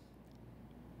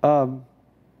an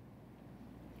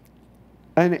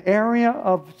area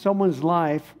of someone's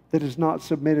life that is not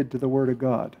submitted to the Word of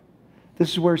God.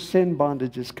 This is where sin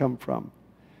bondages come from.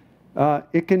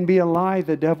 It can be a lie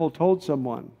the devil told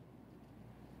someone.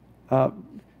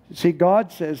 See,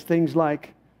 God says things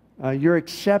like, you're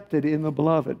accepted in the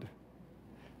beloved.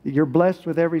 You're blessed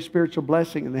with every spiritual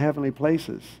blessing in the heavenly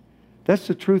places. That's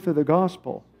the truth of the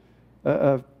gospel.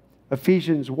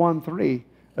 Ephesians 1:3.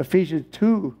 Ephesians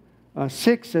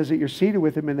 2:6 says that you're seated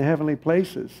with Him in the heavenly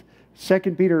places. 2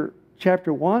 Peter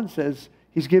chapter 1 says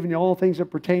He's given you all things that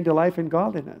pertain to life and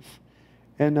godliness.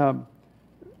 And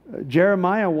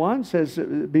Jeremiah 1 says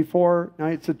now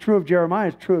it's true of Jeremiah,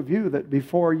 it's true of you, that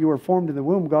before you were formed in the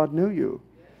womb, God knew you.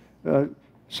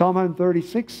 Psalm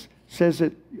 136 says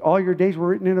that all your days were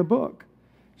written in a book.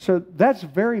 So that's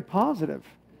very positive.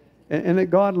 And that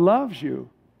God loves you.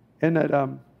 And that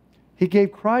He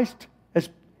gave Christ as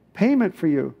payment for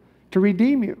you to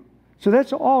redeem you. So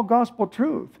that's all gospel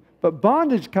truth. But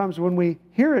bondage comes when we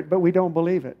hear it, but we don't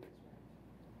believe it.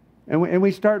 And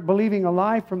we start believing a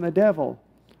lie from the devil.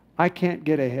 I can't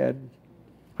get ahead.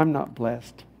 I'm not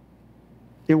blessed.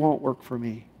 It won't work for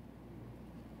me.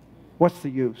 What's the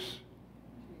use?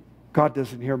 God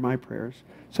doesn't hear my prayers.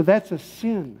 So that's a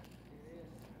sin.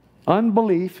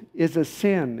 Unbelief is a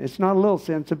sin. It's not a little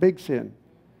sin, it's a big sin.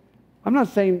 I'm not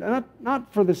saying,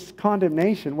 not for this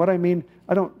condemnation. What I mean,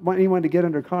 I don't want anyone to get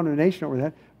under condemnation over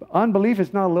that. But unbelief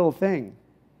is not a little thing.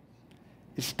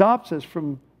 It stops us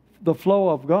from the flow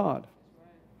of God.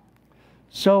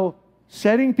 So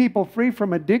setting people free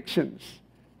from addictions,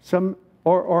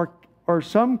 or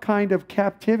some kind of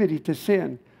captivity to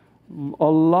sin, a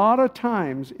lot of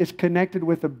times it's connected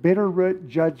with a bitter root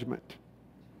judgment.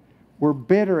 We're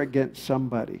bitter against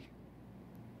somebody.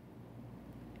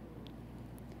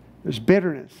 There's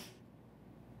bitterness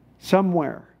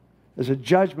somewhere. There's a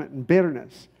judgment and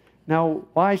bitterness. Now,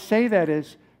 why I say that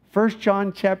is 1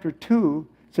 John chapter 2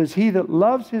 says, he that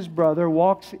loves his brother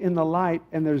walks in the light,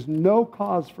 and there's no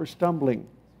cause for stumbling.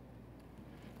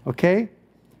 Okay?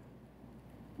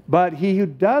 But he who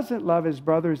doesn't love his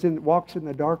brother walks in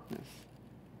the darkness.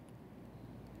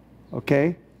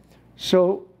 Okay?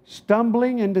 So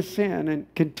stumbling into sin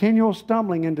and continual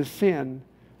stumbling into sin,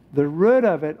 the root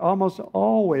of it almost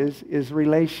always is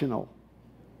relational.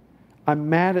 I'm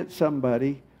mad at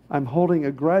somebody. I'm holding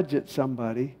a grudge at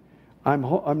somebody.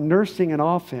 I'm nursing an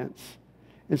offense.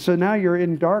 And so now you're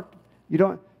in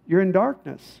you're in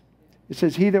darkness. It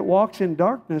says, he that walks in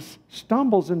darkness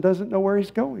stumbles and doesn't know where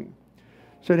he's going.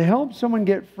 So to help someone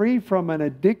get free from an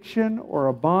addiction or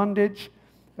a bondage,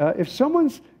 if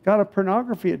someone's got a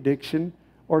pornography addiction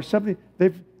or something,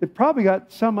 they've probably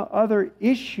got some other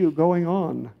issue going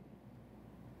on.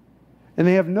 And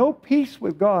they have no peace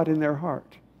with God in their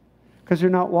heart because they're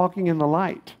not walking in the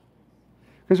light.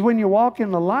 Because when you walk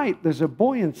in the light, there's a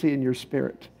buoyancy in your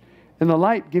spirit. And the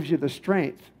light gives you the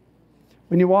strength.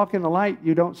 When you walk in the light,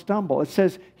 you don't stumble. It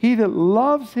says, he that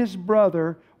loves his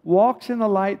brother walks in the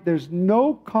light. There's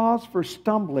no cause for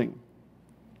stumbling.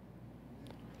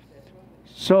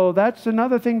 So that's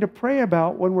another thing to pray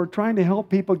about when we're trying to help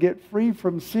people get free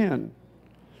from sin.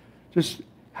 Just,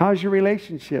 how's your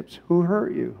relationships? Who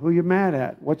hurt you? Who you mad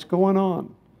at? What's going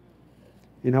on?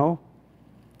 You know?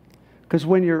 Because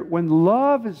when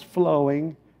love is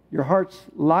flowing, your heart's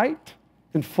light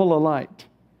and full of light.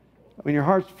 When your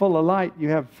heart's full of light,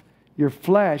 your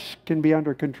flesh can be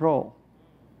under control.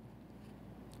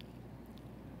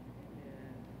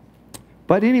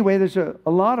 But anyway, there's a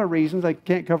lot of reasons. I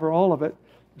can't cover all of it.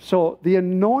 So the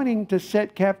anointing to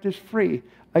set captives free.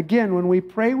 Again, when we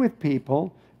pray with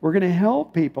people, we're going to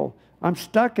help people. I'm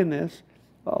stuck in this.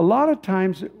 A lot of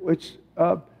times,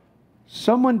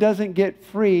 someone doesn't get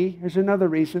free. Here's another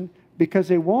reason. Because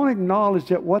they won't acknowledge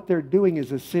that what they're doing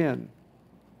is a sin.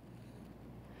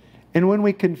 And when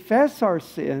we confess our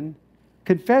sin,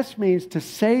 confess means to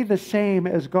say the same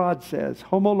as God says.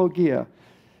 Homologia.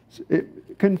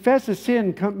 Confess a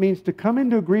sin means to come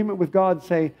into agreement with God and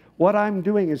say, what I'm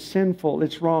doing is sinful,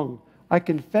 it's wrong. I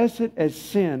confess it as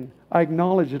sin. I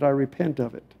acknowledge it, I repent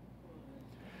of it.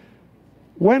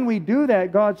 When we do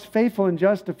that, God's faithful and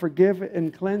just to forgive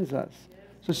and cleanse us.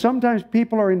 So sometimes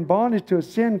people are in bondage to a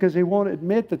sin because they won't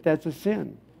admit that that's a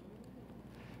sin.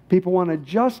 People want to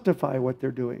justify what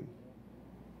they're doing.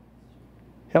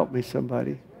 Help me,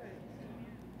 somebody.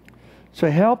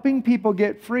 So helping people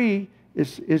get free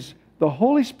is the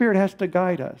Holy Spirit has to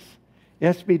guide us. It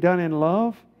has to be done in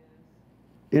love,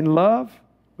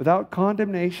 without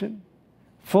condemnation,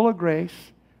 full of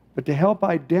grace, but to help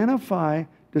identify,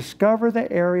 discover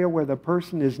the area where the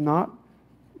person is not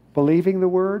believing the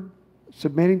Word,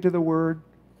 submitting to the Word,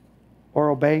 or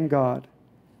obeying God,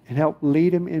 and help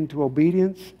lead them into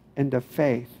obedience and to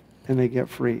faith, and they get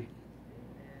free.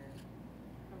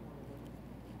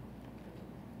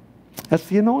 That's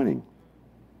the anointing.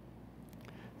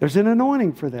 There's an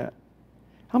anointing for that.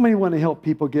 How many want to help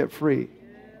people get free?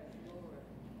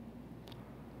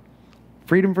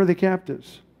 Freedom for the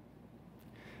captives.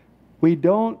 We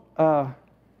don't...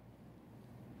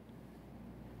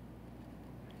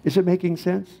 is it making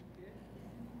sense?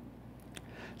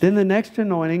 Then the next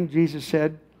anointing, Jesus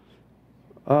said,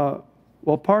 well,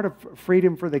 part of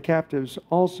freedom for the captives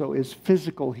also is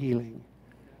physical healing.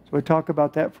 So we'll talk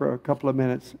about that for a couple of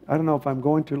minutes. I don't know if I'm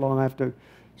going too long. I have to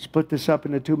split this up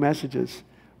into 2 messages.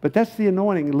 But that's the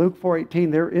anointing. Luke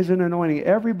 4:18, there is an anointing.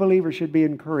 Every believer should be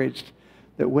encouraged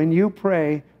that when you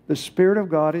pray, the Spirit of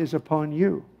God is upon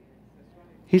you.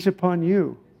 He's upon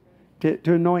you to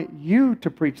anoint you to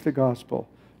preach the gospel,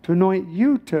 to anoint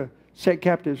you to set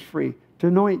captives free, to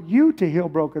anoint you to heal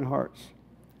broken hearts.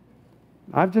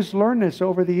 I've just learned this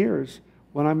over the years.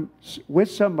 When I'm with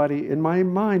somebody, in my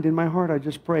mind, in my heart, I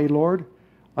just pray, Lord,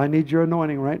 I need your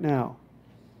anointing right now.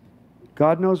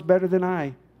 God knows better than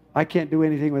I. I can't do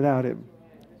anything without Him.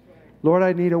 Lord,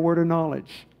 I need a word of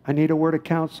knowledge. I need a word of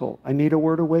counsel. I need a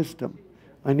word of wisdom.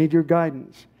 I need your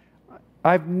guidance.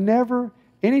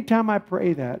 Anytime I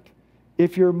pray that,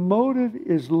 if your motive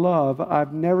is love,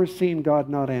 I've never seen God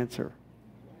not answer.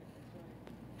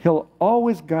 He'll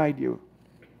always guide you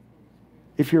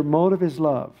if your motive is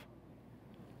love.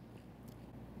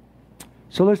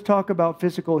 So let's talk about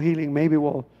physical healing. Maybe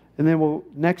we'll, And then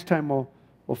next time we'll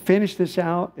finish this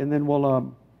out, and then I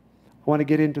want to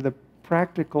get into the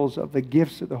practicals of the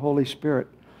gifts of the Holy Spirit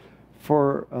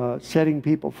for setting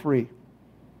people free.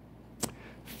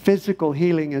 Physical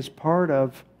healing is part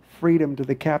of freedom to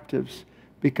the captives,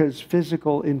 because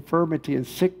physical infirmity and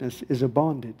sickness is a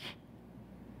bondage.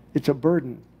 It's a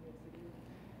burden.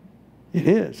 It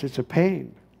is. It's a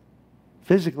pain.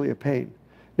 Physically a pain.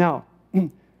 Now,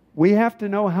 we have to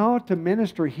know how to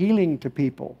minister healing to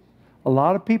people. A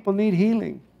lot of people need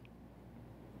healing.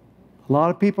 A lot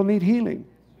of people need healing.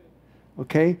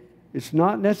 Okay? It's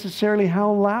not necessarily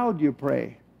how loud you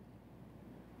pray.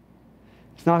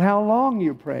 It's not how long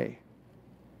you pray.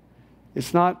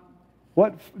 It's not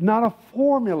a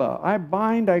formula. I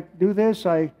bind, I do this,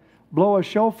 I blow a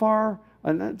shofar.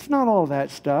 And it's not all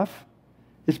that stuff.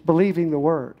 It's believing the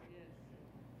Word.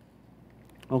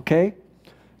 Okay?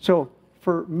 So,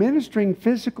 for ministering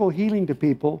physical healing to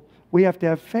people, we have to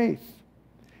have faith.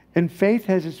 And faith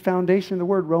has its foundation in the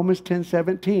Word. Romans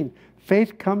 10:17.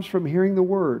 Faith comes from hearing the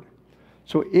Word.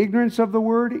 So ignorance of the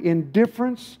Word,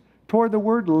 indifference toward the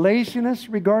Word, laziness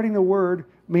regarding the Word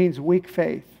means weak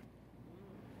faith.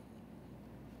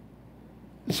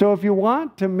 So if you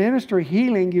want to minister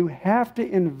healing, you have to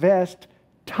invest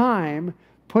time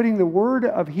putting the word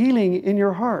of healing in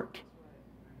your heart.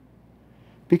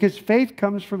 Because faith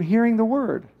comes from hearing the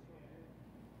Word.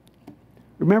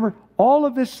 Remember, all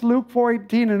of this Luke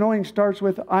 4:18 anointing starts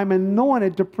with, I'm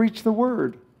anointed to preach the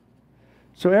Word.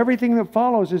 So everything that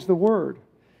follows is the Word.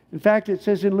 In fact, it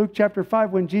says in Luke chapter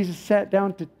 5, when Jesus sat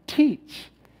down to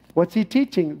teach, what's He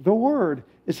teaching? The Word.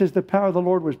 It says the power of the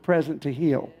Lord was present to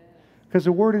heal. Because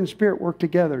the Word and Spirit work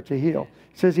together to heal.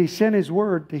 It says He sent His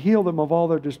Word to heal them of all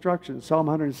their destruction. Psalm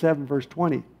 107 verse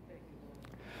 20.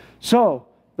 So,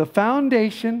 the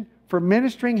foundation for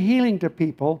ministering healing to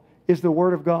people is the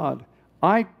Word of God.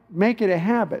 I make it a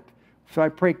habit. If I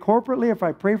pray corporately, if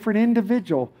I pray for an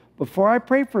individual, before I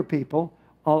pray for people,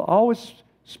 I'll always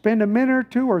spend a minute or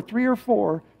two or three or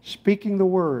four speaking the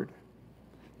Word.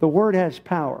 The Word has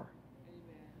power.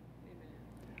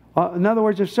 In other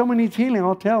words, if someone needs healing,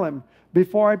 I'll tell him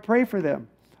before I pray for them.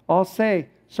 I'll say,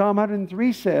 Psalm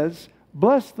 103 says,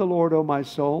 bless the Lord, O my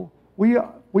soul.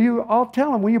 I'll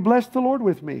tell him, will you bless the Lord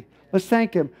with me? Let's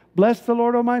thank Him. Bless the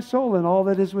Lord, O my soul, and all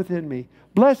that is within me.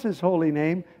 Bless His holy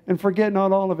name, and forget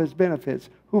not all of His benefits,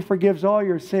 who forgives all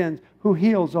your sins, who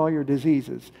heals all your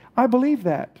diseases. I believe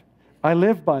that. I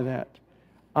live by that.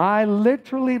 I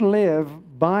literally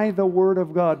live by the Word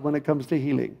of God when it comes to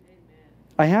healing.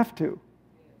 I have to.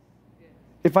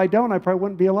 If I don't, I probably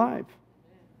wouldn't be alive.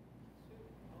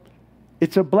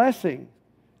 It's a blessing.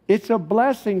 It's a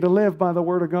blessing to live by the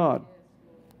Word of God.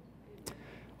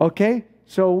 Okay?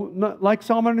 So, like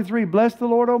Psalm 103, bless the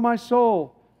Lord, O my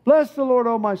soul. Bless the Lord,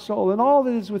 O my soul, and all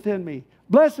that is within me.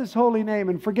 Bless His holy name,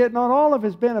 and forget not all of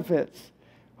His benefits.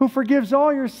 Who forgives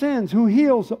all your sins, who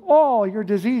heals all your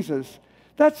diseases.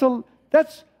 That's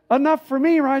enough for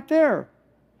me right there.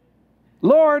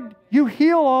 Lord, you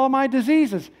heal all my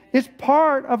diseases. It's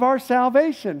part of our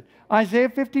salvation. Isaiah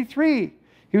 53.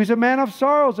 He was a man of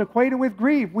sorrows, acquainted with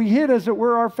grief. We hid, as it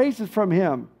were, our faces from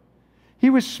Him. He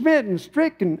was smitten,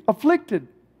 stricken, afflicted.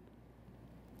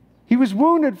 He was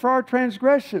wounded for our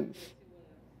transgressions.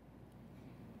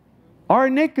 Our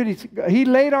iniquities, He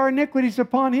laid our iniquities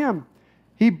upon Him.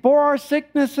 He bore our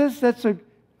sicknesses, that's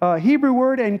a Hebrew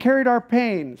word, and carried our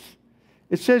pains.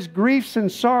 It says griefs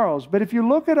and sorrows. But if you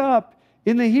look it up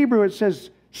in the Hebrew, it says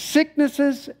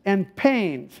sicknesses and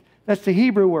pains. That's the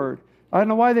Hebrew word. I don't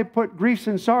know why they put griefs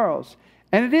and sorrows.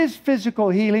 And it is physical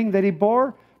healing that He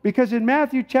bore, because in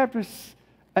Matthew chapter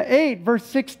 8, verse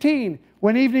 16,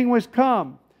 when evening was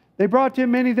come, they brought to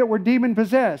Him many that were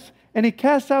demon-possessed, and He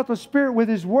cast out the spirit with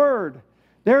His word.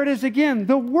 There it is again.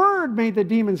 The Word made the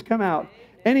demons come out.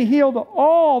 And He healed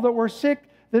all that were sick,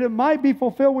 that it might be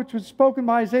fulfilled which was spoken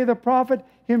by Isaiah the prophet.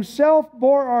 Himself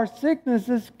bore our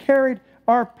sicknesses, carried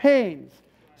our pains.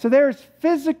 So there's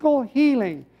physical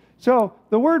healing. So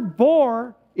the word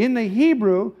bore in the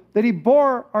Hebrew, that He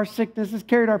bore our sicknesses,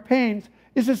 carried our pains,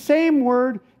 is the same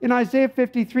word in Isaiah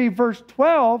 53 verse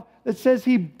 12 that says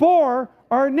He bore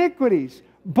our iniquities.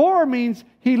 Bore means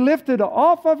He lifted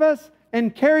off of us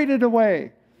and carried it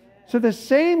away. So the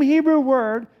same Hebrew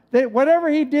word, that whatever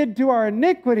He did to our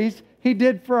iniquities, He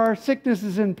did for our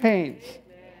sicknesses and pains.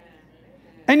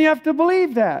 And you have to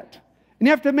believe that. And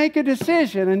you have to make a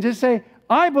decision and just say,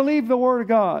 I believe the Word of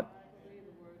God.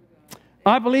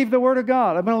 I believe the Word of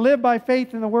God. I'm going to live by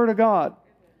faith in the Word of God.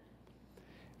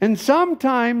 And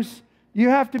sometimes you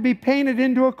have to be painted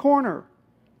into a corner.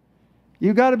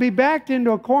 You've got to be backed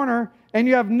into a corner, and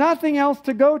you have nothing else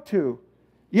to go to.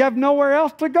 You have nowhere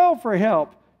else to go for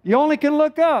help. You only can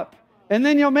look up. And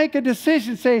then you'll make a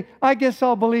decision, say, I guess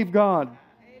I'll believe God.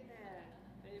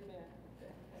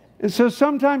 And so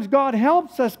sometimes God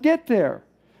helps us get there.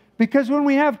 Because when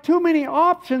we have too many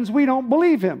options, we don't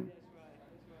believe Him.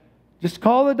 Just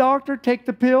call the doctor, take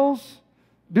the pills,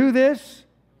 do this,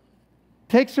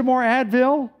 take some more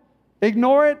Advil,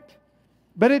 ignore it,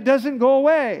 but it doesn't go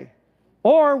away.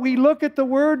 Or we look at the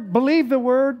Word, believe the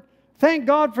Word, thank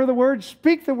God for the Word,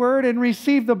 speak the Word, and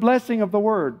receive the blessing of the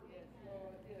Word.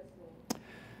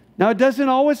 Now, it doesn't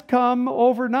always come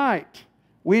overnight.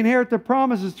 We inherit the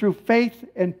promises through faith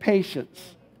and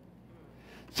patience.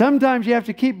 Sometimes you have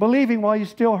to keep believing while you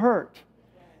still hurt.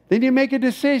 Then you make a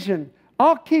decision.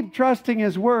 I'll keep trusting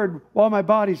His Word while my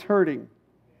body's hurting.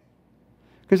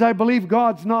 Because I believe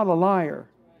God's not a liar.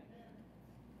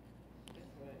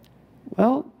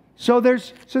 Well, so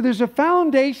there's a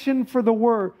foundation for the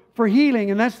Word, for healing,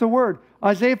 and that's the Word.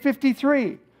 Isaiah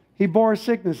 53, He bore our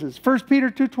sicknesses. 1 Peter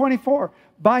 2:24,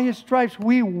 by His stripes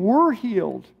we were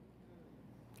healed.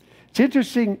 It's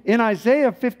interesting, in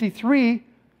Isaiah 53,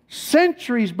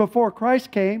 centuries before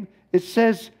Christ came, it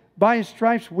says, by His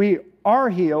stripes we are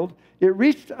healed. It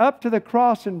reached up to the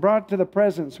cross and brought it to the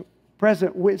present.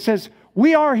 It says,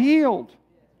 we are healed.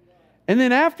 And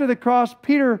then after the cross,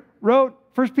 Peter wrote,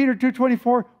 1 Peter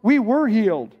 2:24, we were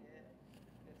healed.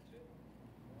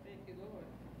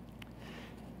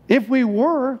 If we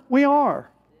were, we are.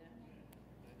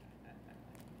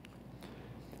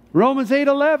 Romans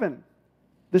 8:11,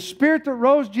 the Spirit that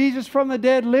rose Jesus from the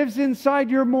dead lives inside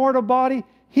your mortal body.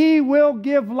 He will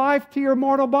give life to your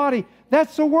mortal body.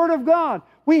 That's the Word of God.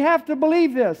 We have to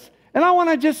believe this. And I want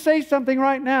to just say something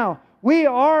right now. We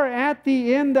are at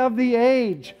the end of the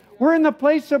age. We're in the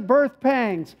place of birth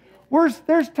pangs.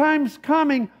 There's times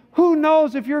coming, who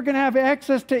knows if you're going to have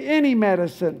access to any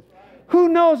medicine? Who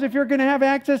knows if you're going to have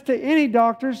access to any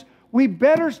doctors? We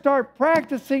better start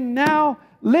practicing now,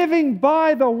 living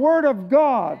by the Word of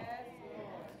God.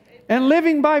 And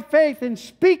living by faith and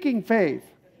speaking faith.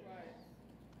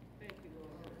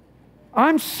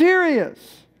 I'm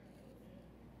serious.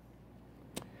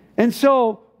 And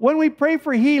so, when we pray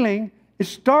for healing, it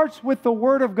starts with the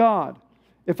Word of God.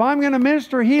 If I'm going to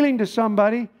minister healing to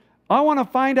somebody, I want to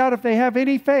find out if they have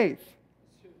any faith.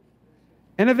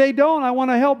 And if they don't, I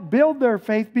want to help build their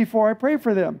faith before I pray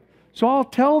for them. So I'll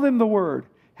tell them the Word.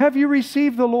 Have you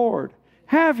received the Lord?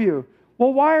 Have you?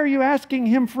 Well, why are you asking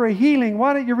Him for a healing?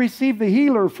 Why don't you receive the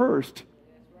healer first?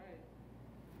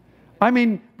 I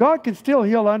mean, God can still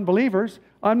heal unbelievers.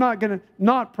 I'm not going to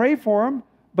not pray for them,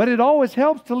 but it always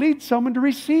helps to lead someone to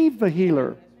receive the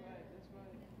healer.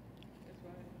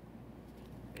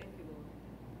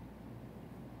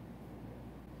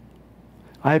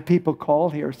 I have people call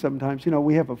here sometimes. You know,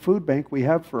 we have a food bank we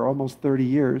have for almost 30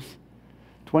 years.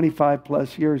 25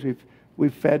 plus years.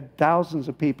 We've fed thousands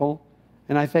of people.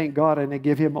 And I thank God and I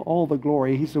give Him all the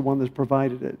glory. He's the one that's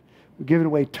provided it. We've given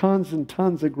away tons and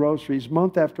tons of groceries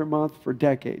month after month for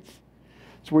decades.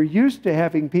 So we're used to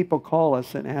having people call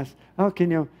us and ask, oh,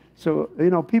 can you... So, you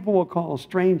know, people will call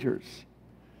strangers.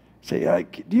 Say,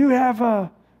 do you have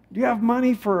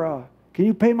money for... can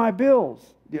you pay my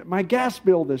bills? My gas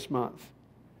bill this month?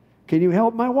 Can you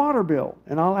help my water bill?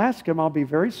 And I'll ask him. I'll be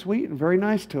very sweet and very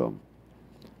nice to him.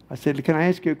 I said, can I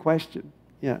ask you a question?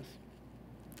 Yes.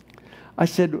 I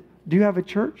said, do you have a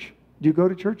church? Do you go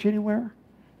to church anywhere?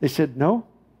 They said, no.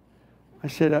 I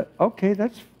said, okay,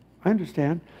 I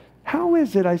understand. How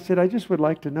is it, I said, I just would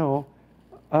like to know,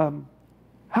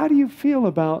 how do you feel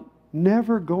about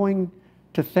never going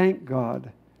to thank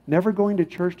God, never going to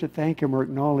church to thank Him or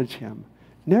acknowledge Him,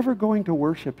 never going to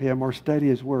worship Him or study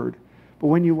His Word, but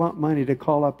when you want money to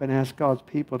call up and ask God's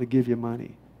people to give you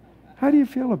money? How do you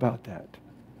feel about that?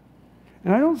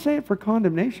 And I don't say it for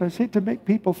condemnation. I say it to make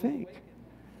people think.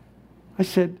 I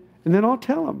said, and then I'll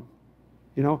tell them,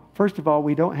 you know, first of all,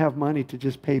 we don't have money to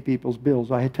just pay people's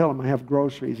bills. I tell them I have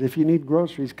groceries. If you need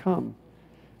groceries, come,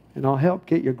 and I'll help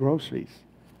get your groceries.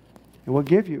 And we'll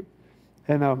give you.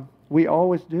 And we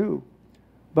always do.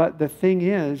 But the thing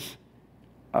is,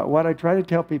 what I try to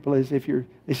tell people is, they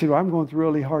say, well, I'm going through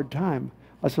a really hard time.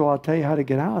 I said, well, I'll tell you how to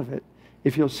get out of it.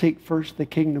 If you'll seek first the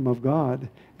kingdom of God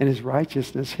and His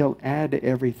righteousness, He'll add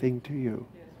everything to you.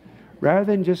 Rather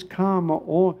than just come,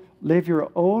 live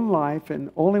your own life,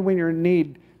 and only when you're in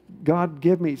need, God,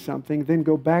 give me something, then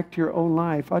go back to your own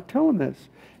life. I tell them this.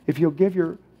 If you'll give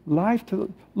your life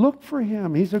look for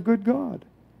Him. He's a good God.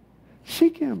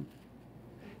 Seek Him.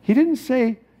 He didn't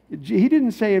say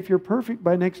if you're perfect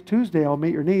by next Tuesday, I'll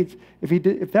meet your needs.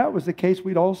 If that was the case,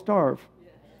 we'd all starve.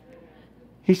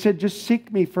 He said, just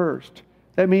seek me first.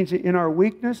 That means in our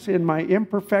weakness, in my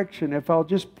imperfection, if I'll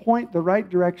just point the right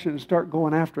direction and start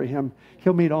going after Him,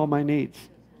 He'll meet all my needs.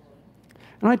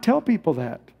 And I tell people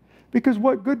that. Because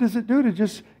what good does it do to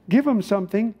just give them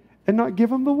something and not give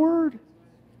them the Word?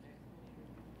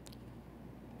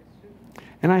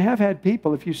 And I have had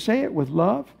people, if you say it with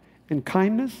love and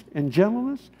kindness and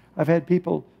gentleness, I've had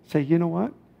people say, you know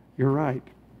what? You're right.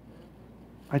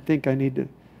 I think I need to,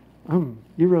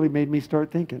 you really made me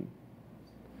start thinking.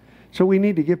 So we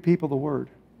need to give people the Word.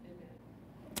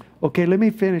 Okay, let me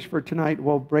finish for tonight.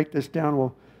 We'll break this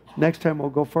down. Next time we'll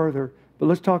go further. But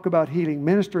let's talk about healing.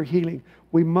 Minister healing.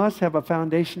 We must have a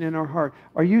foundation in our heart.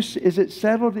 Is it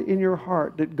settled in your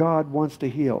heart that God wants to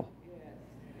heal?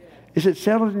 Is it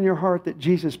settled in your heart that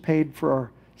Jesus paid for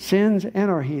our sins and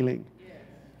our healing?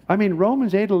 I mean,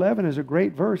 Romans 8:11 is a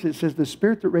great verse. It says, the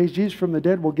Spirit that raised Jesus from the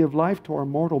dead will give life to our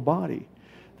mortal body.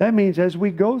 That means as we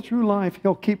go through life,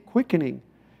 He'll keep quickening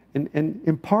and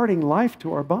imparting life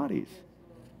to our bodies.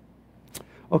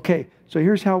 Okay, so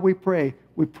here's how we pray.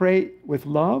 We pray with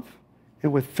love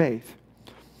and with faith.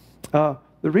 The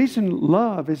reason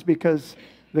love is because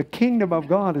the kingdom of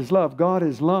God is love. God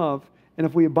is love. And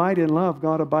if we abide in love,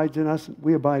 God abides in us, and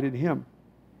we abide in Him.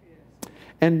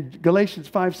 And Galatians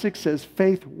 5:6 says,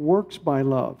 faith works by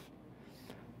love.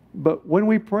 But when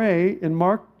we pray in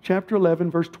Mark chapter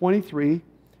 11, verse 23,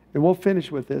 and we'll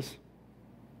finish with this,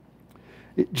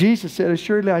 Jesus said,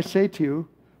 assuredly I say to you,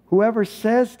 whoever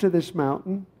says to this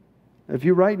mountain, if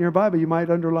you write in your Bible, you might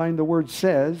underline the word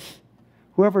says,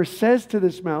 whoever says to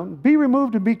this mountain, be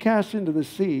removed and be cast into the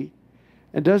sea,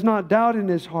 and does not doubt in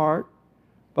his heart,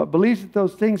 but believes that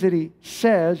those things that he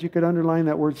says, you could underline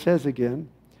that word says again,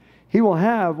 he will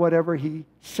have whatever he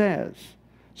says.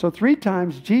 So 3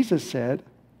 times Jesus said,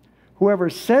 whoever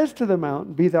says to the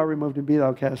mountain, be thou removed and be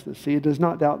thou cast in the sea, does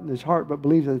not doubt in his heart, but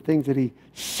believes that the things that he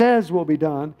says will be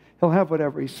done, he'll have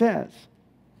whatever he says.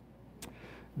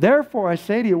 Therefore I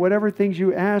say to you, whatever things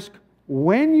you ask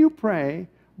when you pray,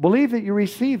 believe that you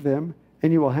receive them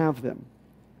and you will have them.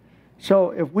 So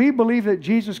if we believe that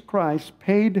Jesus Christ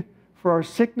paid for our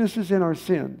sicknesses and our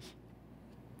sins,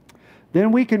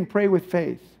 then we can pray with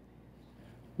faith.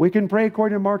 We can pray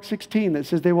according to Mark 16 that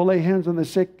says they will lay hands on the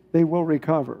sick, they will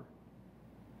recover.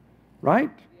 Right?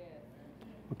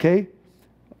 Okay?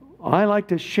 I like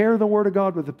to share the Word of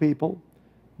God with the people,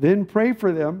 then pray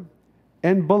for them,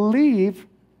 and believe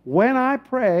when I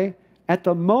pray, at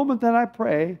the moment that I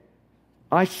pray,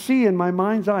 I see in my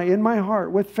mind's eye, in my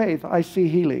heart, with faith, I see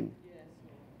healing.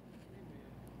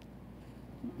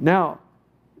 Now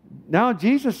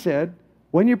Jesus said,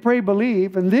 when you pray,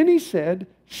 believe, and then He said,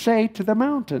 say to the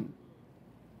mountain,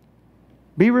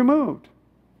 be removed.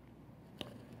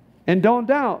 And don't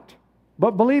doubt,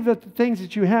 but believe that the things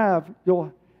that you have,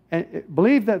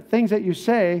 believe that things that you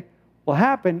say will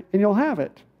happen and you'll have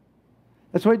it.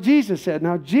 That's what Jesus said.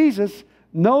 Now Jesus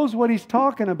knows what He's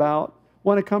talking about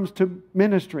when it comes to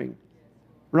ministering.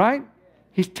 Right?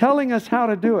 He's telling us how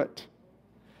to do it.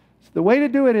 So the way to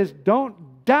do it is don't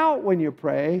doubt when you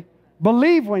pray,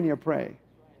 believe when you pray.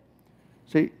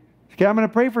 See, okay, I'm going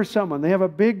to pray for someone. They have a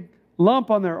big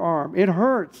lump on their arm. It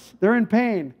hurts. They're in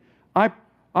pain.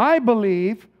 I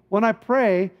believe when I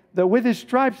pray that with His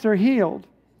stripes they're healed.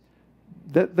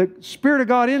 That the Spirit of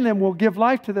God in them will give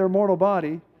life to their mortal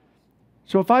body.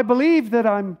 So if I believe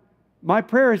that my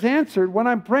prayer is answered, when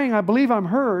I'm praying I believe I'm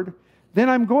heard, then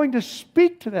I'm going to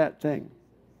speak to that thing.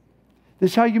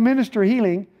 This is how you minister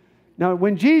healing. Now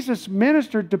when Jesus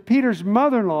ministered to Peter's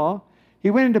mother-in-law, He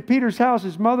went into Peter's house.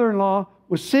 His mother-in-law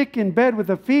was sick in bed with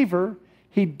a fever.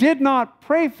 He did not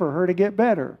pray for her to get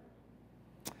better.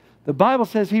 The Bible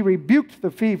says He rebuked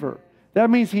the fever. That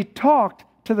means He talked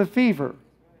to the fever.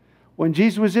 When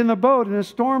Jesus was in the boat and a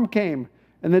storm came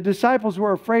and the disciples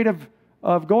were afraid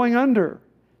of going under,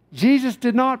 Jesus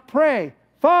did not pray,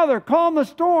 Father, calm the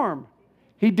storm.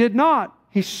 He did not.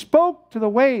 He spoke to the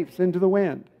waves and to the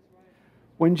wind.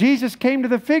 When Jesus came to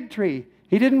the fig tree,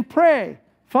 He didn't pray,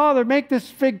 Father, make this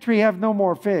fig tree have no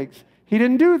more figs. He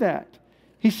didn't do that.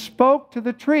 He spoke to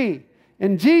the tree.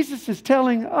 And Jesus is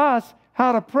telling us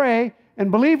how to pray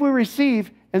and believe we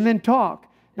receive and then talk.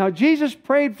 Now, Jesus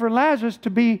prayed for Lazarus to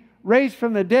be raised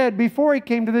from the dead before He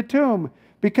came to the tomb.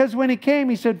 Because when He came,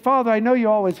 He said, Father, I know you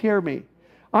always hear me.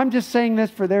 I'm just saying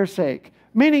this for their sake.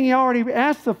 Meaning He already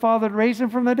asked the Father to raise Him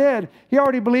from the dead. He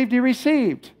already believed He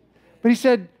received. But He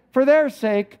said, for their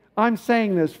sake, I'm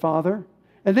saying this, Father.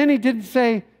 And then He didn't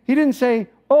say,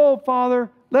 oh, Father,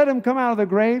 let him come out of the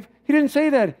grave. He didn't say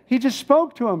that. He just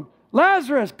spoke to him.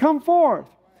 Lazarus, come forth.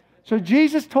 So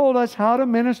Jesus told us how to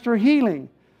minister healing.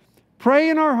 Pray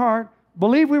in our heart.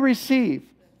 Believe we receive.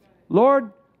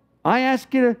 Lord, I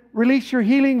ask you to release your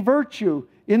healing virtue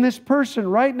in this person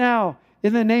right now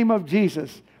in the name of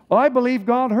Jesus. Well, I believe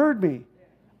God heard me.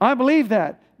 I believe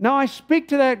that. Now I speak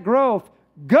to that growth.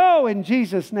 Go in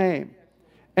Jesus' name.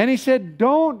 And he said,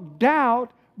 don't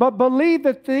doubt, but believe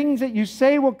the things that you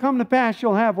say will come to pass.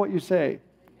 You'll have what you say.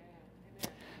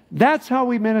 That's how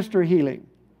we minister healing.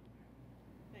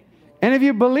 And if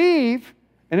you believe,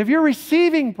 and if you're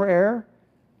receiving prayer,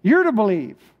 you're to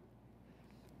believe.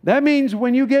 That means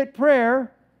when you get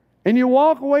prayer and you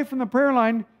walk away from the prayer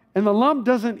line and the lump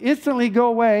doesn't instantly go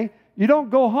away, you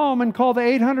don't go home and call the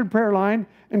 800 prayer line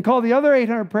and call the other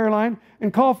 800 prayer line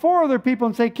and call 4 other people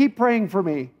and say, keep praying for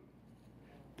me.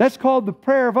 That's called the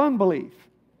prayer of unbelief.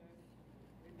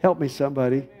 Help me,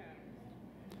 somebody.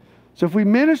 So if we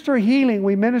minister healing,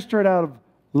 we minister it out of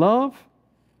love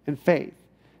and faith.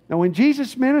 Now, when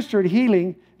Jesus ministered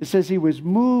healing, it says he was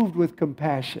moved with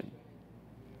compassion.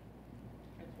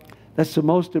 That's the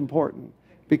most important,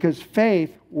 because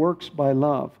faith works by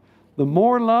love. The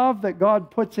more love that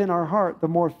God puts in our heart, the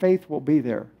more faith will be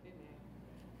there.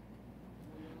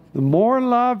 The more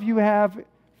love you have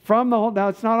from the Holy... Now,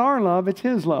 it's not our love, it's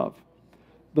His love.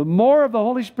 The more of the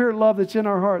Holy Spirit love that's in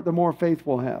our heart, the more faith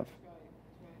we'll have.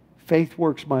 Faith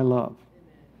works by love.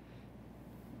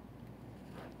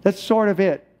 That's sort of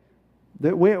it.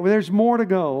 There's more to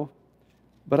go,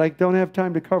 but I don't have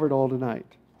time to cover it all tonight.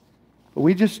 But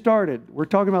we just started. We're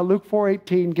talking about Luke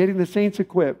 4:18, getting the saints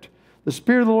equipped. The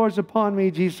Spirit of the Lord is upon me.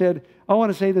 Jesus said, I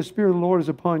want to say the Spirit of the Lord is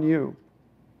upon you.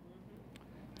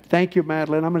 Thank you,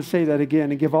 Madeline. I'm going to say that again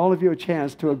and give all of you a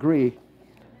chance to agree.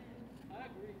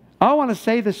 I want to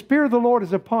say the Spirit of the Lord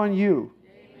is upon you.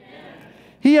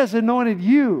 He has anointed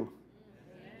you.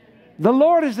 The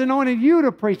Lord has anointed you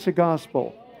to preach the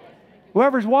gospel.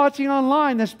 Whoever's watching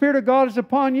online, the Spirit of God is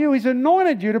upon you. He's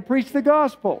anointed you to preach the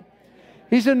gospel.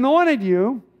 He's anointed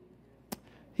you.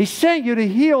 He sent you to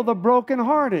heal the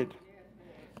brokenhearted,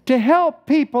 to help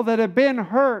people that have been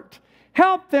hurt.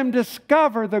 Help them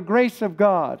discover the grace of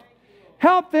God.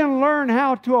 Help them learn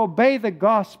how to obey the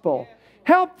gospel.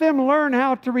 Help them learn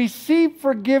how to receive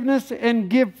forgiveness and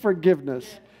give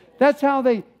forgiveness. That's how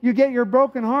you get your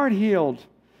broken heart healed.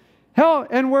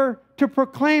 And we're to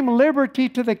proclaim liberty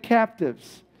to the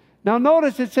captives. Now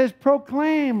notice it says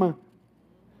proclaim.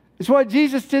 It's what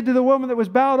Jesus did to the woman that was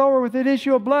bowed over with an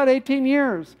issue of blood 18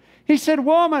 years. He said,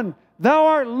 woman, thou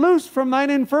art loosed from thine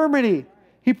infirmity.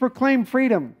 He proclaimed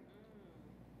freedom.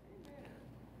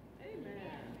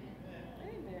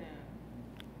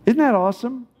 Isn't that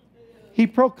awesome? He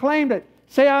proclaimed it.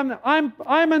 Say,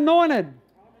 I'm anointed.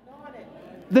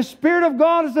 The Spirit of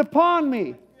God is upon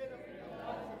me.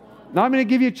 Now I'm going to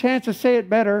give you a chance to say it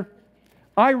better.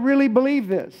 I really believe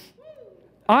this.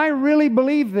 I really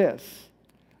believe this.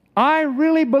 I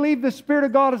really believe the Spirit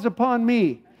of God is upon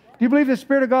me. Do you believe the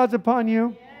Spirit of God is upon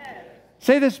you? Yes.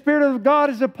 Say, the Spirit of God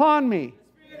is upon me.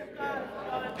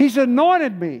 He's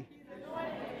anointed me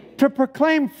to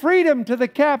proclaim freedom to the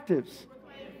captives,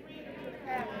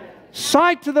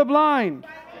 sight to the blind,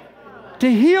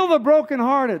 to heal the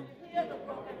brokenhearted,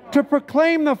 to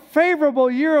proclaim the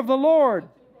favorable year of the Lord,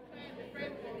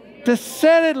 to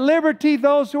set at liberty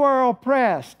those who are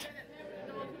oppressed.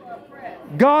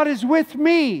 God is with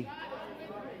me.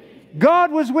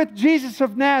 God was with Jesus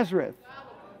of Nazareth.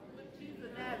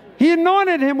 He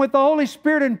anointed him with the Holy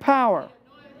Spirit and power.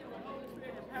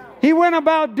 He went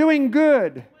about doing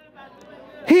good,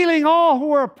 healing all who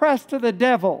were oppressed of the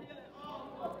devil.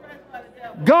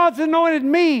 God's anointed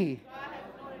me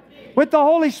with the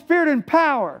Holy Spirit and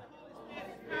power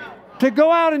to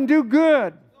go out and do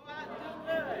good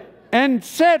and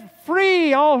set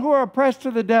free all who are oppressed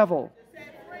of the devil.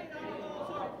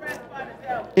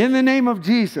 In the name of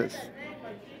Jesus,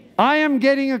 I am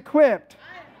getting equipped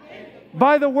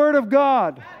by the Word of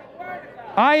God.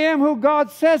 I am who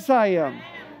God says I am.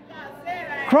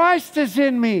 Christ is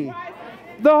in me,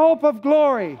 the hope of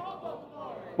glory.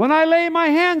 When I lay my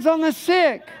hands on the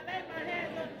sick,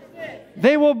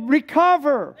 they will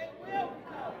recover.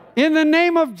 In the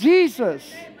name of Jesus,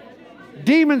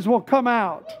 demons will come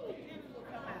out.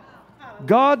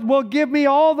 God will give me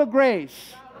all the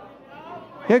grace.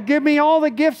 He'll give me all the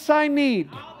gifts I need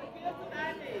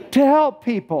to help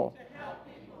people,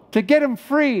 to get them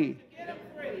free,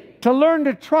 to learn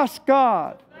to trust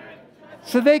God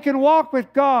so they can walk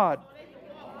with God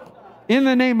in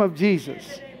the name of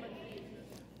Jesus.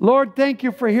 Lord, thank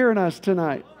you for hearing us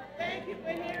tonight.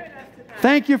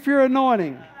 Thank you for your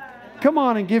anointing. Come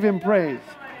on and give Him praise.